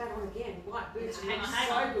 yes, put that on again. White boots Hang are on, hang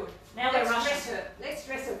so on. good. Now Let's we're rushing. dress her. Let's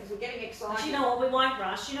dress her because we're getting excited. But you know what? We won't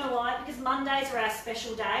rush. You know why? Because Mondays are our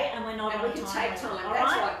special day, and we're not and on we can time. take limit, time. all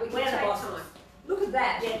That's right? right. We can We're the take bosses. time. Look at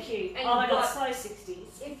that. Yeah, cute. And Oh my you've god, got- so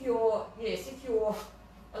 60s. If you're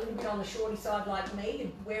a little bit on the shorty side like me,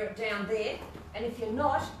 you'd wear it down there, and if you're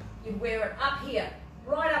not, you'd wear it up here.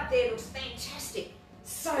 Right up there looks fantastic.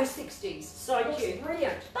 So 60s. So Looks cute.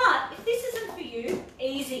 brilliant. But if this isn't for you,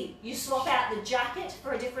 easy. You swap out the jacket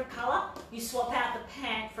for a different colour. You swap out the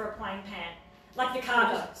pant for a plain pant. Like the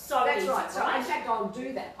cargo. So That's easy, right. So in fact, I'll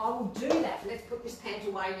do that. I will do that. Let's put this pant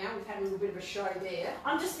away now. We've had a little bit of a show there.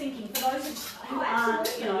 I'm just thinking, for those who Oh, aren't,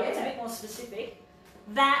 absolutely, it's a yeah. bit more specific,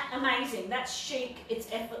 that amazing. That's chic. It's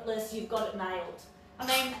effortless. You've got it nailed. I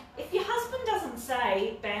mean, if your husband doesn't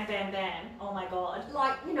say bam, bam, bam, oh my god.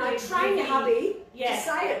 Like, Give train your me- hubby Yeah. to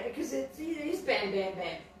say it because it is bam, bam,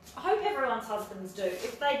 bam. I hope everyone's husbands do.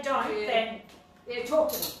 If they don't, Yeah. then Yeah,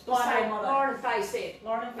 talk to them. Blind Say, mother. Lauren and Faye said.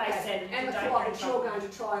 Lauren and Faye Okay. said, And the don't cloth get in that you're trouble. going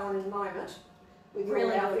to try on in a moment. With your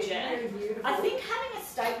Really outfit. good, yeah. Really beautiful. I think having a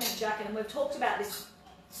statement jacket, and we've talked about this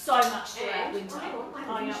so much throughout And, winter. I Oh, you're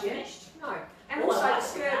not haven't finished? No. And Oh, also I like the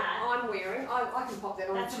skirt that. I'm wearing, I can pop that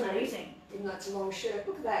on That's too. amazing. Even though it's a long shirt.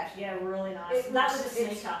 Look at that. Yeah, really nice. It That looks- was a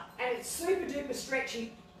sneaker. And it's super duper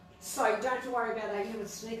stretchy, so you don't have to worry about that. You have a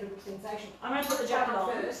sneaker look sensation. I'm going to put the Try jacket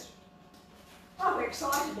one on. first. Oh, we're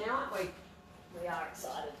excited now, aren't we? We are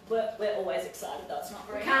excited. We're always excited though, it's not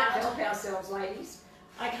We very can't hard. help ourselves, ladies.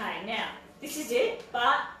 Okay, now, this is it,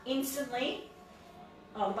 but instantly,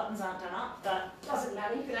 the buttons aren't done up, but, Doesn't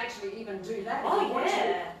matter. You can actually even do that. if oh you want to.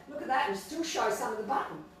 yeah, Look at that and still show some of the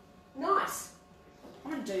button. Nice.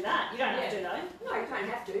 I'm going to do that. You don't have to though. No, you don't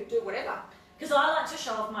have to. Do whatever. Because I like to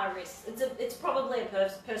show off my wrists. It's probably a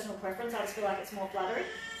personal preference, I just feel like it's more flattering.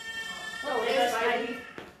 Oh, There there's goes baby. baby.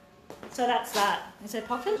 So that's that. Is there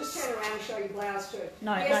pockets? Just turn around and show your blouse too.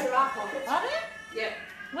 No, Yes, no. there are pockets. Are there? Yep.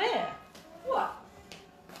 Where? What?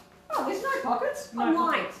 Oh, there's no pockets. No Oh,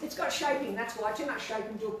 mine. pockets. It's got shaping. That's why. Too much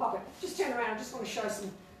shaping to a pocket. Just turn around. I just want to show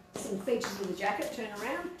some features of the jacket. Turn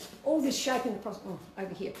around. All this shaping across,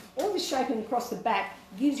 over here. All this shaping across the back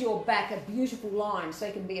gives your back a beautiful line. So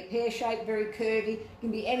it can be a pear shape, very curvy. It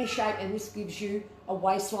can be any shape, and this gives you a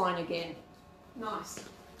waistline again. Nice.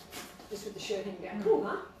 Just with the shirt hanging down. Cool,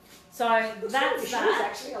 huh? So Looks good with that's the shoes, that.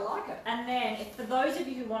 actually. I like it. And then, for those of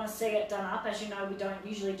you who want to see it done up, as you know, we don't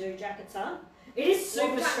usually do jackets up. It is Well,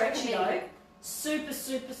 super we don't stretchy though. recommend it. Super,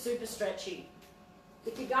 super, super stretchy.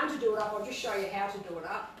 If you're going to do it up, I'll just show you how to do it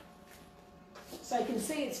up. So you can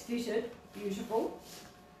see it's fitted. Beautiful.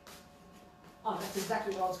 Oh, that's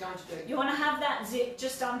exactly what I was going to do. You want to have that zip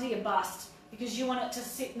just under your bust because you want it to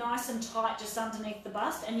sit nice and tight just underneath the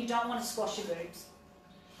bust, and you don't want to squash your boobs.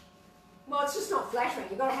 Well, it's just not flattering.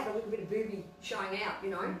 You've got to have a little bit of booby showing out,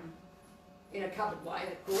 you know, in a covered way,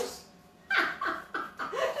 of course. Did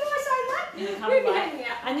I say that? In a covered way. Hanging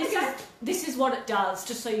out. And Okay. this is what it does,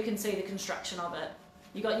 just so you can see the construction of it.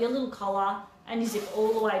 You got your little collar and you zip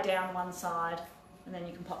all the way down one side, and then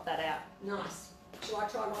you can pop that out. Nice. Shall I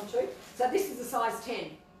try one too? So this is a size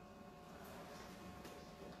 10.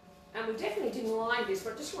 And we definitely didn't line this,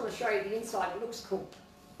 but I just want to show you the inside. It looks cool.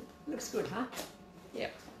 Looks good, huh?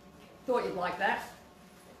 Yep. Thought you'd like that.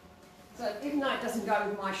 So even though it doesn't go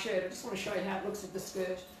with my shirt, I just want to show you how it looks with the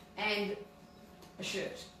skirt and a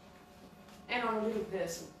shirt. And on a little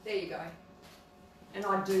person. There you go. And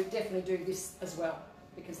I do definitely do this as well,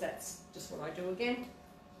 because that's just what I do again.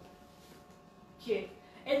 Cute.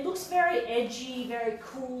 It looks very edgy, very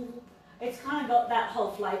cool. It's kind of got that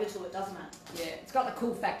whole flavour to it, doesn't it? Yeah, it's got the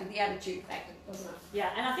cool factor, the attitude factor, doesn't it?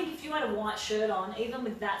 Yeah, and I think if you had a white shirt on, even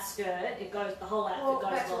with that skirt, it goes, the whole outfit Well,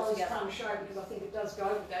 goes that's what I well was together. trying to show, because I think it does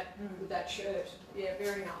go with that shirt. Yeah,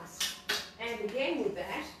 very nice. And again with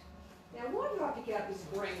that, now why did I pick out this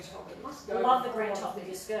green top? It must go. I love the with green a lot top of with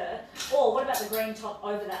your things. skirt. Or what about the green top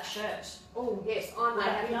over that shirt? Oh yes, I Would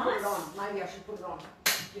that may be have to put it nice? on. Maybe I should put it on.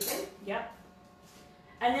 You think? Yep.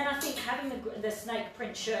 And then I think having the snake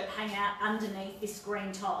print shirt hang out underneath this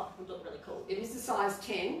green top would look really cool. It is a size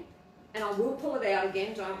 10, and I will pull it out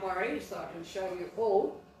again, don't worry, so I can show you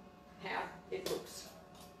all how it looks.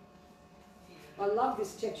 I love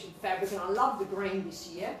this textured fabric, and I love the green this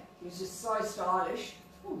year. It's just so stylish.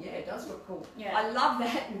 Oh yeah, it does look cool. Yeah. I love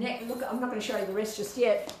that neck. Look, I'm not going to show you the rest just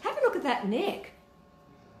yet. Have a look at that neck.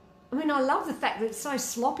 I mean, I love the fact that it's so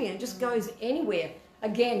sloppy and just goes anywhere.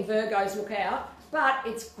 Again, Virgos, look out. But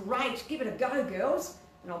it's great. Give it a go, girls.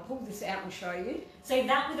 And I'll pull this out and show you. See,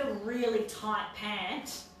 that with a really tight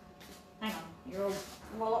pant. Hang on. You're all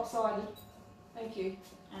lopsided. Thank you.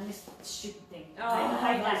 And this stupid thing. Oh,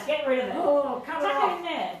 I hate nice. that. Get rid of it. Oh, cut it Tuck it off. in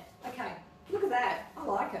there. Okay, look at that. I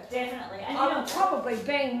like it. Definitely. And I you know, would probably,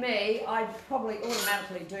 being me, I'd probably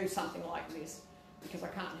automatically do something like this because I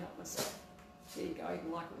can't help myself. There you go, you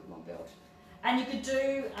can like it with my belt. and you could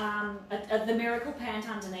do the miracle pant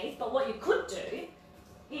underneath, but what you could do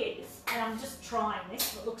is, and I'm just trying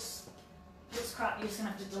this, it looks crap, you're just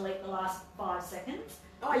going to have to delete the last 5 seconds.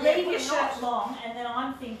 Oh, yeah, Leave put your a shirt knot. long, and then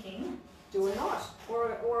I'm thinking, Do a knot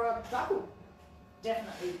or a buckle.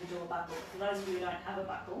 definitely you could do a buckle. For those of you who don't have a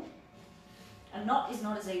buckle, a knot is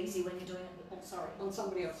not as easy when you're doing it with, oh sorry. On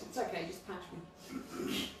somebody else. It's okay, just punch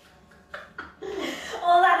me.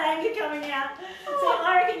 All that anger coming out. So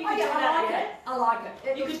I reckon you could do that. like it. I like it.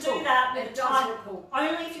 It You looks could do cool. that with It a does tight, look cool.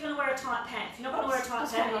 only if you're going to wear a tight pant. If you're not going to wear a tight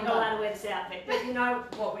That's pant, what you're I'm not allowed to wear this outfit. But you know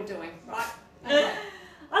what we're doing, right? Okay.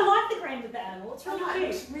 I like the green with the animal. It's Oh, really no, it cute.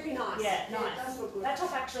 looks really nice. Yeah, It nice. does look good. That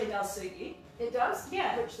top actually does suit you. It does?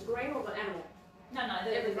 Yeah. Which, the green or the animal? No,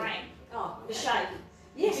 the Everything. green. Oh, The okay. shape.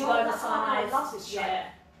 Yes, Too I oversized. love this shape. Yeah.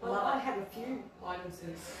 I Well, love I it. have a few items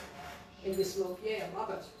in this look. Yeah, I love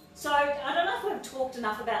it. So I don't know if we've talked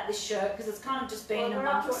enough about this shirt because it's kind of just been Well, we're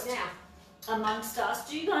up to it amongst us.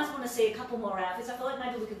 Do you guys want to see a couple more outfits? I feel like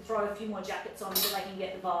maybe we could throw a few more jackets on so they can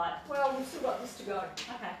get the vibe. Well, we've still got this to go.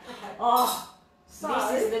 Okay. Okay. Oh, So,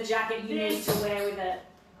 this is the jacket you need to wear with it.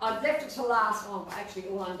 I've left it to last. Oh, actually,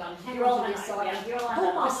 all undone. Hang You're all on to undone, this side. yeah, you're all Pull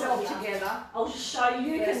undone. myself Yeah. together. I'll just show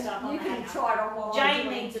you, You first up can, on you the can hanger. try it on while I'm Jane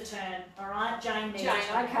doing needs a turn, alright? Jane needs a Jane,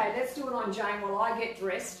 turn. okay, let's do it on Jane while I get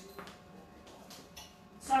dressed.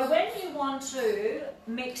 So when you want to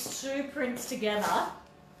mix two prints together,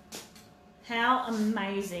 how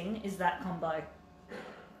amazing is that combo?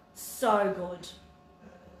 So good.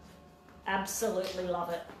 Absolutely love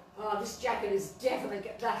it. Oh, this jacket is definitely,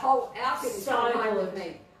 that whole outfit is So going home good. with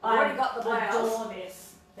me. I've already got the blouse. adore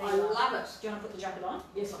this. There I you are. love it. Do you want to put the jacket on?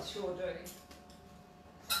 Yes, I sure do.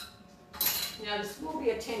 Now, this will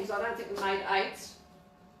be a 10, because I don't think we made 8s.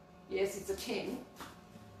 Yes, it's a 10.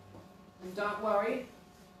 And don't worry,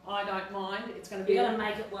 I don't mind. It's going to be... You're going to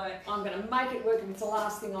make it work. I'm going to make it work if it's the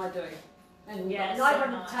last thing I do. And we've Yeah, got so no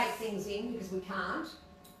one nice. to take things in because we can't.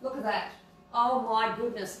 Look at that. Oh my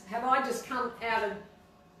goodness. Have I just come out of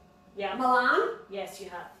Yeah. Milan, Yes, you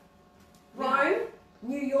have. Rome,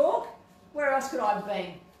 New York? Where else could I have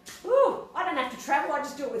been? Ooh, I don't have to travel. I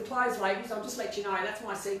just do it with clothes, ladies. I'll just let you know. That's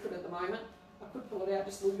my secret at the moment. I could pull it out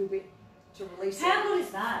just a little bit to release How it. good is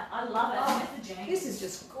that? I love it. Oh, With the jeans. This is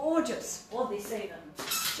just gorgeous. Or this even.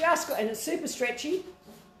 Just and it's super stretchy.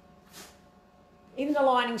 Even the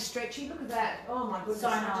lining's stretchy. Look at that. Oh my goodness. So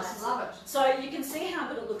I nice. just love it. So you can see how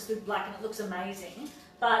good it looks with black and it looks amazing.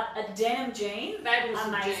 But a denim jean, Fabulous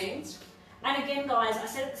amazing. jeans. And again, guys, I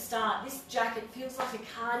said at the start, this jacket feels like a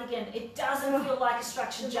cardigan. It doesn't feel like a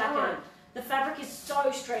structured jacket. The fabric is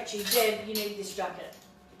so stretchy. Deb, you need this jacket.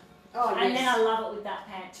 Oh, And yes. then I love it with that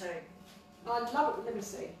pant too. I love it. Let me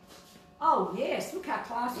see. Oh, yes. Look how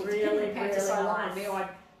classy. Really, The pants are really so long on nice. me. I'd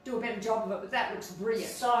do a better job of it, but that looks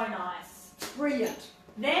brilliant. So nice. Brilliant.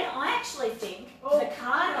 Then I actually think Oh, the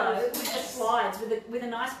cargo yes. with the slides, with a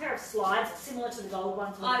nice pair of slides similar to the gold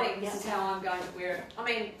ones. I think this is how I'm going to wear it. I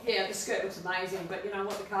mean, yeah, the skirt looks amazing, but you know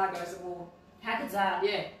what? The cargo's are more. How good's that?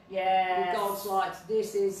 Yeah. Yeah. With gold slides.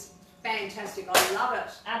 This is fantastic. I love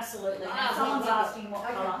it. Absolutely. Ah, Now, someone's love it. asking what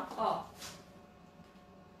Okay. colour.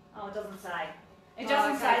 Oh, It doesn't say. It Oh,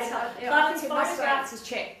 doesn't okay. say. So, So, yeah, I but think it's it must say photographed. it's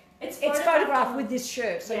check. It's photographed with this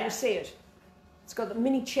shirt, so Yeah. you'll see it. It's got the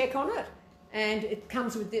mini check on it, and it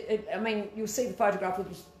comes with I mean, you'll see the photograph with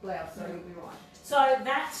this blouse, so you'll be right. So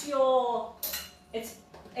that's your. It's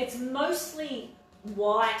mostly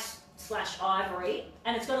white / ivory,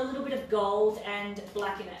 and it's got a little bit of gold and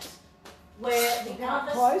black in it. Where the Now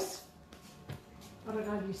other. close. I don't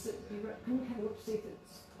know if you see. Can you have a look see if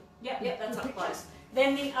it's. Yep, that's Good up picture. close.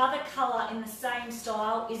 Then the other colour in the same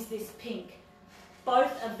style is this pink.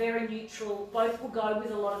 Both are very neutral. Both will go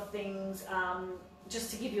with a lot of things. Just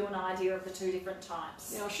to give you an idea of the two different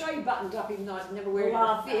types. Now I'll show you buttoned up, even though I never wear it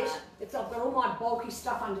Love in a fit. that. I've got all my bulky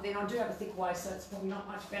stuff under there. And I do have a thick waist, so it's probably not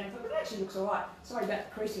much benefit, but it actually looks all right. Sorry about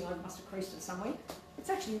the creasing. I must have creased it somewhere. It's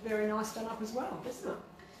actually very nice done up as well, isn't it?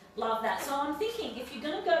 Love that. So I'm thinking if you're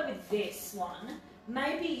going to go with this one,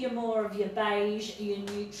 maybe you're more of your beige, your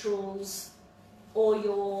neutrals, or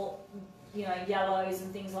your yellows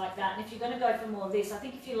and things like that. And if you're going to go for more of this, I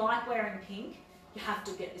think if you like wearing pink, you have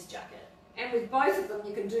to get this jacket. And with both of them,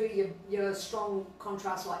 you can do your strong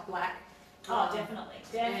contrast like black. Oh, definitely.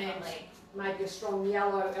 Maybe a strong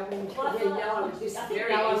yellow. I mean, you Well, I can feel wear like yellow with this. I think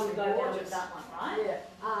Very yellow easily would go better gorgeous. with that one, right?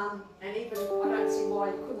 Yeah. And even I don't see why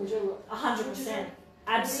you couldn't do it. 100%.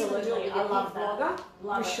 Absolutely. I love that.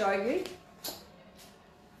 Love Just it. show you.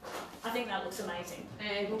 I think that looks amazing.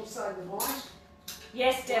 And also the white.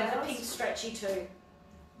 Yes, Deb, the Blouse. pink's stretchy too.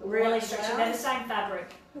 The Really white stretchy. blouse. They're the same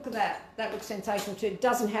fabric. Look at that. That looks sensational too. It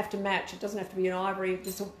doesn't have to match. It doesn't have to be an ivory.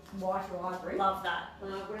 Just a white or ivory. Love that.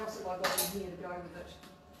 What else have I got in here to go with it?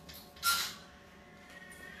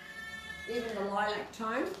 Even the lilac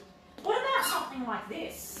tone. What about something like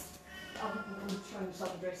this? I'm showing you some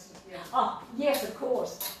dresses. Yeah. Oh, Yes, of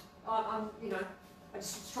course. I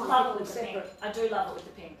just was trying love it to with keep the them pink. separate. I do love it with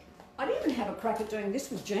the pink. I'd even have a crack at doing this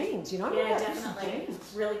with jeans, you know? Yeah, What about this with definitely.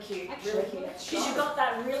 jeans? Really cute. Actually, Really cute. let's Because go. you've got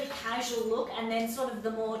that really casual look and then sort of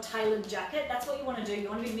the more tailored jacket. That's what you want to do. You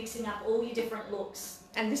want to be mixing up all your different looks.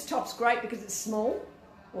 And this top's great because it's small,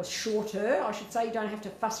 or shorter, I should say. You don't have to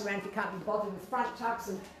fuss around if you can't be bothered with front tucks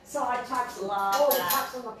and side tucks and Love all the that.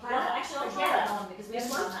 tucks on the Love planet. it. Actually, I'll try Yeah. that on because we This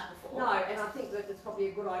haven't one? done that before. No, and I think that it's probably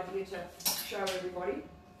a good idea to show everybody.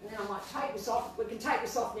 And then I might take this off. We can take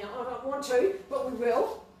this off now. I don't want to, but we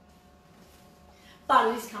will. But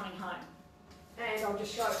it is coming home. And I'll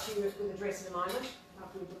just show it to you with the dress in a moment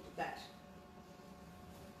after we've looked at that.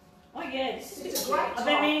 Oh yeah, this is It's a cute. great I've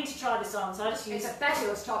been top. meaning to try this on, so I just use It's a it.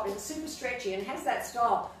 fabulous top. It's super stretchy and has that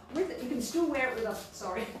style. With it, you can still wear it with a.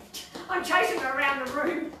 Sorry, I'm chasing her around the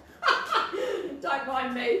room. Don't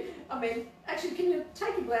mind me. I mean, actually, can you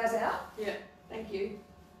take your blouse out? Yeah, thank you.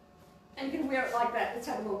 And you can wear it like that. Let's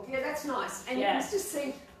have a look. Yeah, that's nice. And Yeah. you can just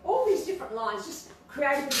see all these different lines, just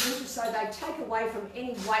creative and interest, so they take away from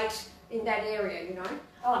any weight in that area. You know.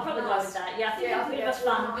 Oh, I'll probably go with that. Yeah, I think Yeah, it's a bit of a that's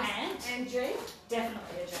really fun nice. pant. And jean.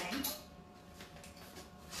 Definitely a jean.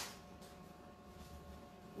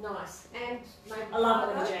 Nice. And maybe I love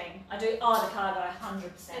it with cargo. a jean. I do. Oh, the cargo,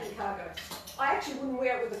 100%. And the cargo. I actually wouldn't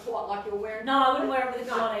wear it with a culotte like you're wearing. No, I wouldn't wear it with a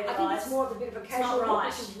No, culotte either, I think guys. it's more of a bit of a not casual look, right.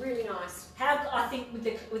 which is really nice. How I think with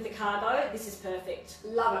the cargo, this is perfect.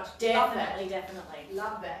 Love it. Definitely, definitely.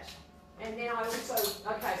 Love that. And then I also,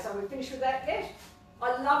 okay, so we're finished with that yet?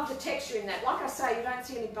 I love the texture in that. Like I say, you don't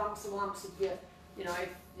see any bumps and lumps if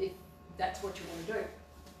if that's what you want to do.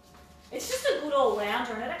 It's just a good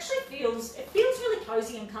all-rounder, and it feels really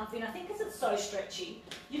cozy and comfy. And I think because it's so stretchy,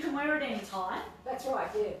 you can wear it any time. That's right,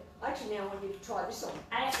 yeah. I actually now want you to try this on.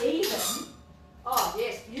 And even Oh,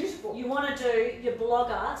 yes, beautiful. you want to do your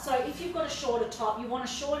blogger. So if you've got a shorter top, you want a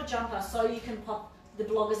shorter jumper so you can pop the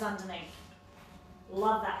bloggers underneath.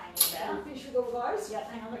 Love that hanging Are about. you finished with all those?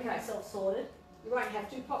 Yep, hang on, look at Okay. myself sorted. You won't have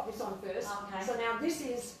to pop this on first. Okay. So now this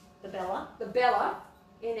is The Bella, the Bella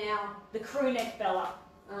in our the crew neck Bella,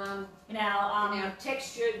 um, in our in our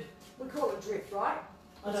textured. We call it drift, right?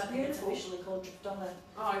 I don't It's think it's beautiful. officially called drift on the.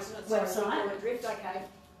 Oh, isn't it? Sorry, Website. we call it drift. Okay.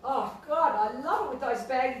 Oh God, I love it with those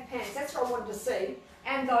baggy pants. That's what I wanted to see,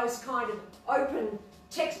 and those kind of open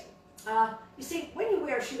text. You see, when you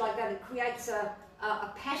wear a shoe like that, it creates a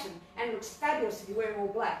pattern, and it looks fabulous if you wear them all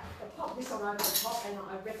black. I'll pop this on over the top, and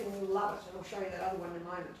I reckon you'll love it. And I'll show you that other one in a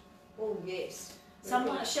moment. Oh yes.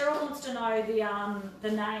 Someone, Cheryl wants to know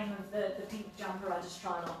the name of the pink jumper I just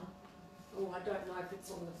tried on. Oh, I don't know if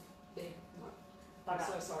it's on the there. No. I'm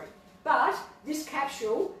Okay. so sorry. But this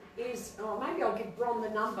capsule is, maybe I'll give Bron the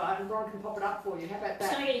number and Bron can pop it up for you. How about I'm just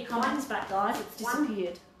that? going to get your comments back, guys. It's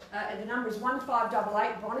disappeared. The number is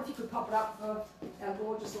 1588. Bron, if you could pop it up for our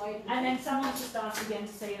gorgeous lady. And then someone just asked again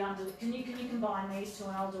to see it under. Can you combine these two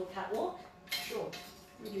and I'll do a catwalk? Sure.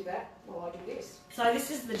 You do that while I do this. So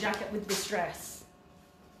this is the jacket with this dress.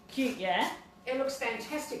 Cute, yeah? It looks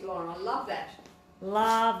fantastic, Lauren. I love that.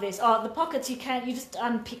 Love this. Oh, the pockets, you just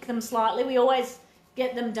unpick them slightly. We always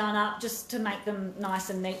get them done up just to make them nice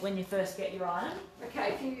and neat when you first get your item.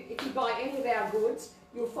 Okay, if you buy any of our goods,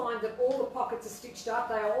 you'll find that all the pockets are stitched up.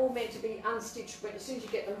 They are all meant to be unstitched as soon as you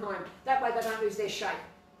get them home. That way they don't lose their shape.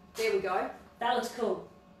 There we go. That looks cool.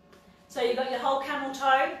 So you've got your whole camel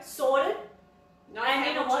toe sorted. No And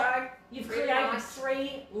you know what? toe. You've Really created nice.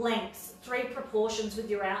 3 lengths, 3 proportions with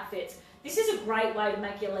your outfits. This is a great way to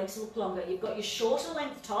make your legs look longer. You've got your shorter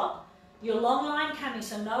length top, your long line cami,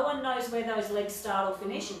 so no one knows where those legs start or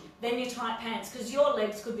finish, then your tight pants, because your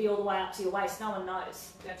legs could be all the way up to your waist, no one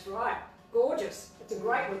knows. That's right. Gorgeous. It's a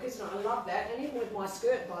great look, isn't it? I love that. And even with my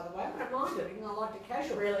skirt, by the way, I don't mind it, even though I like it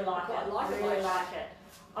casual. Really like I it, like it really like that. like it.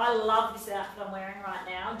 I love this outfit I'm wearing right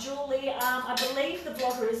now. Julie, I believe the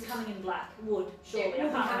blogger is coming in black. Would, surely, Yeah, I we'll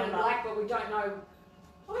be can't coming remember. black, but we don't know.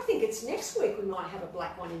 I think it's next week we might have a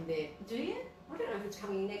black one in there. Do you? I don't know if it's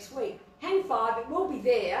coming in next week. Hang 5, it will be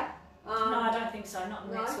there. No, I don't think so, not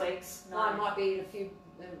no? next week's. No, it might be in a few,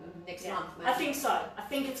 next month maybe. I think so. I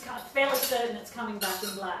think it's fairly certain it's coming back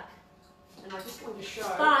in black. And I just wanted to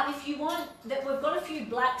show. But if you want, that we've got a few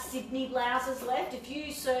black Sydney blouses left. If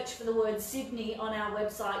you search for the word Sydney on our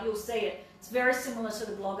website, you'll see it. It's very similar to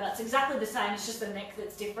the blogger. It's exactly the same, it's just the neck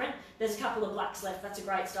that's different. There's a couple of blacks left. That's a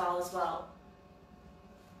great style as well.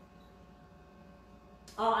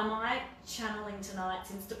 Oh, am I channeling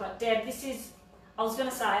tonight's Instapot? Deb, this is, I was going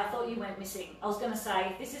to say, I thought you went missing. I was going to say,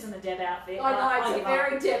 if this isn't a Deb outfit, I know, it's a give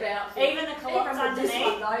very up. Deb outfit. Even the culottes Even with this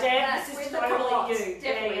underneath, one, though, Deb, that's this is with the totally culottes. you.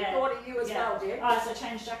 Definitely, Yeah, yeah. thought of you as Yeah. well, Deb. Alright, so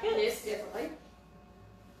change jacket? Yes, definitely.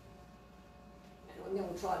 And then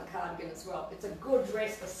we'll try the cardigan as well. It's a good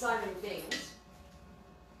dress for so many things.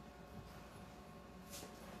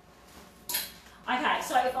 Okay,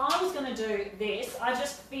 so if I was going to do this, I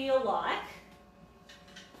just feel like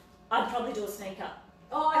I'd probably do a sneaker.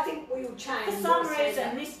 Oh, I think we'll change. For some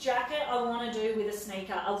reason, this jacket I want to do with a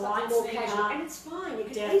sneaker, a white more sneaker. casual. And it's fine, you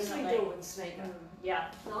can Definitely. easily do it with a sneaker. Yeah.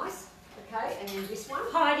 Nice. Okay, and then this one.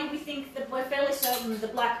 Heidi, we think that we're fairly certain the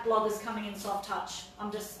black blogger's coming in soft touch.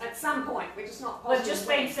 At some point, we're just not We've positive. just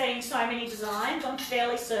been seeing so many designs, I'm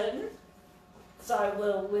fairly certain. So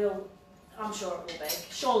we'll, I'm sure it will be.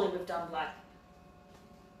 Surely we've done black.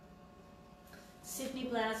 Sydney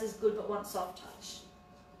blouse is good but wants soft touch.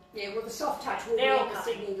 Yeah, well the soft touch will They're be all in the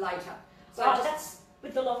cutting. Sydney later. So Oh, just, that's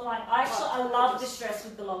with the long line. I love this dress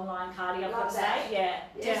with the long line cardi, I've got to Love say. Yeah,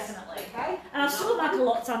 yes, definitely. Okay. And I've still got my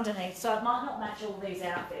culottes underneath, so it might not match all these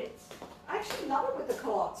outfits. I actually love it with the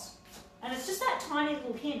culottes. And it's just that tiny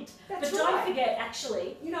little hint. That's But don't right. forget,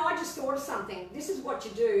 actually, You know, I just thought of something. This is what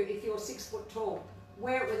you do if you're 6 foot tall.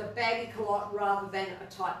 Wear it with a baggy culotte rather than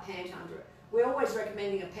a tight pant under it. We're always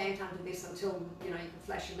recommending a pant under this until, you know, you can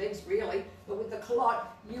flash your legs really. But with the culotte,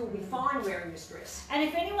 you'll be fine wearing this dress. and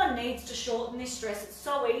if anyone needs to shorten this dress, it's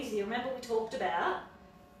so easy. Remember we talked about?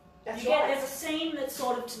 That's You right. there's a seam that's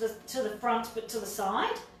sort of to the front but to the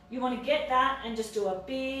side. You want to get that and just do a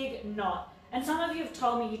big knot. And some of you have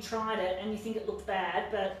told me you tried it and you think it looked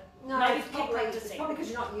bad, but No, maybe it's keep probably practicing.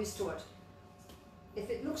 because you're not used to it. If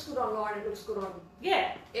it looks good online, it looks good on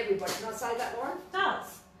Yeah, everybody. Can I say that, Lauren? it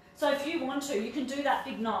does. So if you want to, you can do that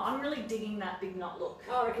big knot. I'm really digging that big knot look.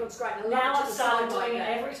 Oh, I reckon it's great. And I love Now it to I've the started side like doing it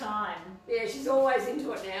that. every time. Yeah, she's always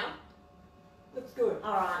into it now. Looks good.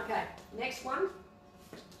 All right. Okay, next one.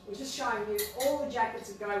 We're just showing you all the jackets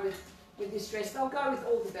that go with this dress. They'll go with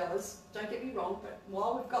all the Bellas, don't get me wrong, but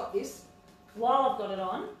while we've got this, While I've got it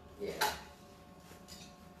on, yeah.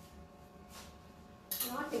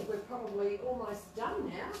 And I think we're probably almost done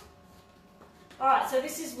now. Alright, so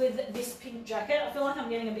this is with this pink jacket. I feel like I'm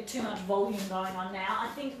getting a bit too much volume going on now. I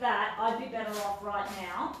think that I'd be better off right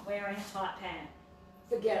now wearing a tight pant.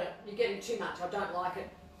 Forget it, you're getting too much, I don't like it.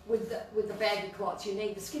 With the baggy clots, you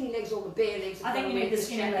need the skinny legs or the bare legs. I think you need the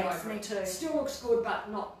skinny legs, over me it. too. Still looks good,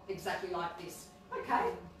 but not exactly like this. Okay,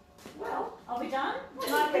 well, Are we done? I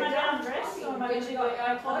Can I think we're get done. undressed? I think Or am I you've going to got your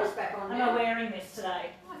own go clothes back on Am now. I wearing this today?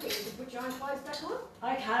 I think you can put your own clothes back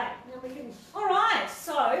on. Okay. Now we can. Alright,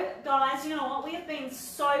 so guys, you know what? We have been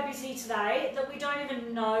so busy today that we don't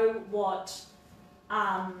even know what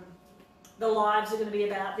the lives are going to be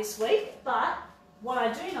about this week, but what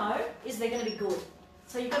I do know is they're going to be good.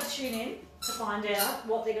 So you've got to tune in to find out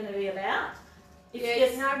what they're going to be about. You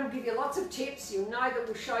know, we'll give you lots of tips. You'll know that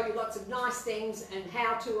we'll show you lots of nice things and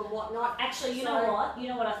how to and whatnot. Actually, you know what? You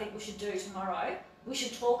know what I think we should do tomorrow? We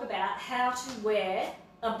should talk about how to wear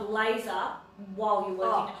a blazer while you're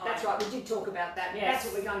working at home. That's right. We did talk about that. Yes. That's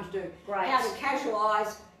what we're going to do. Great. How to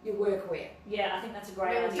casualise your workwear. Yeah, I think that's a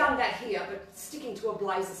great We've idea. done that here, but sticking to a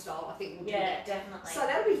blazer style, I think we'll do that. Definitely. So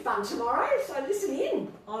that'll be fun tomorrow. So listen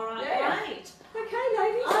in. All right, Okay, great.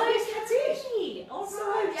 ladies. I guess that's it. All So,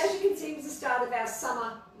 right. as you can see, it was the start of our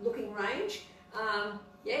summer looking range.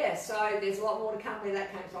 So there's a lot more to come where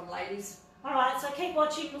that came from, ladies. All right, so keep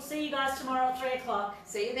watching. We'll see you guys tomorrow at 3 o'clock.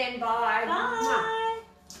 See you then. Bye. Bye.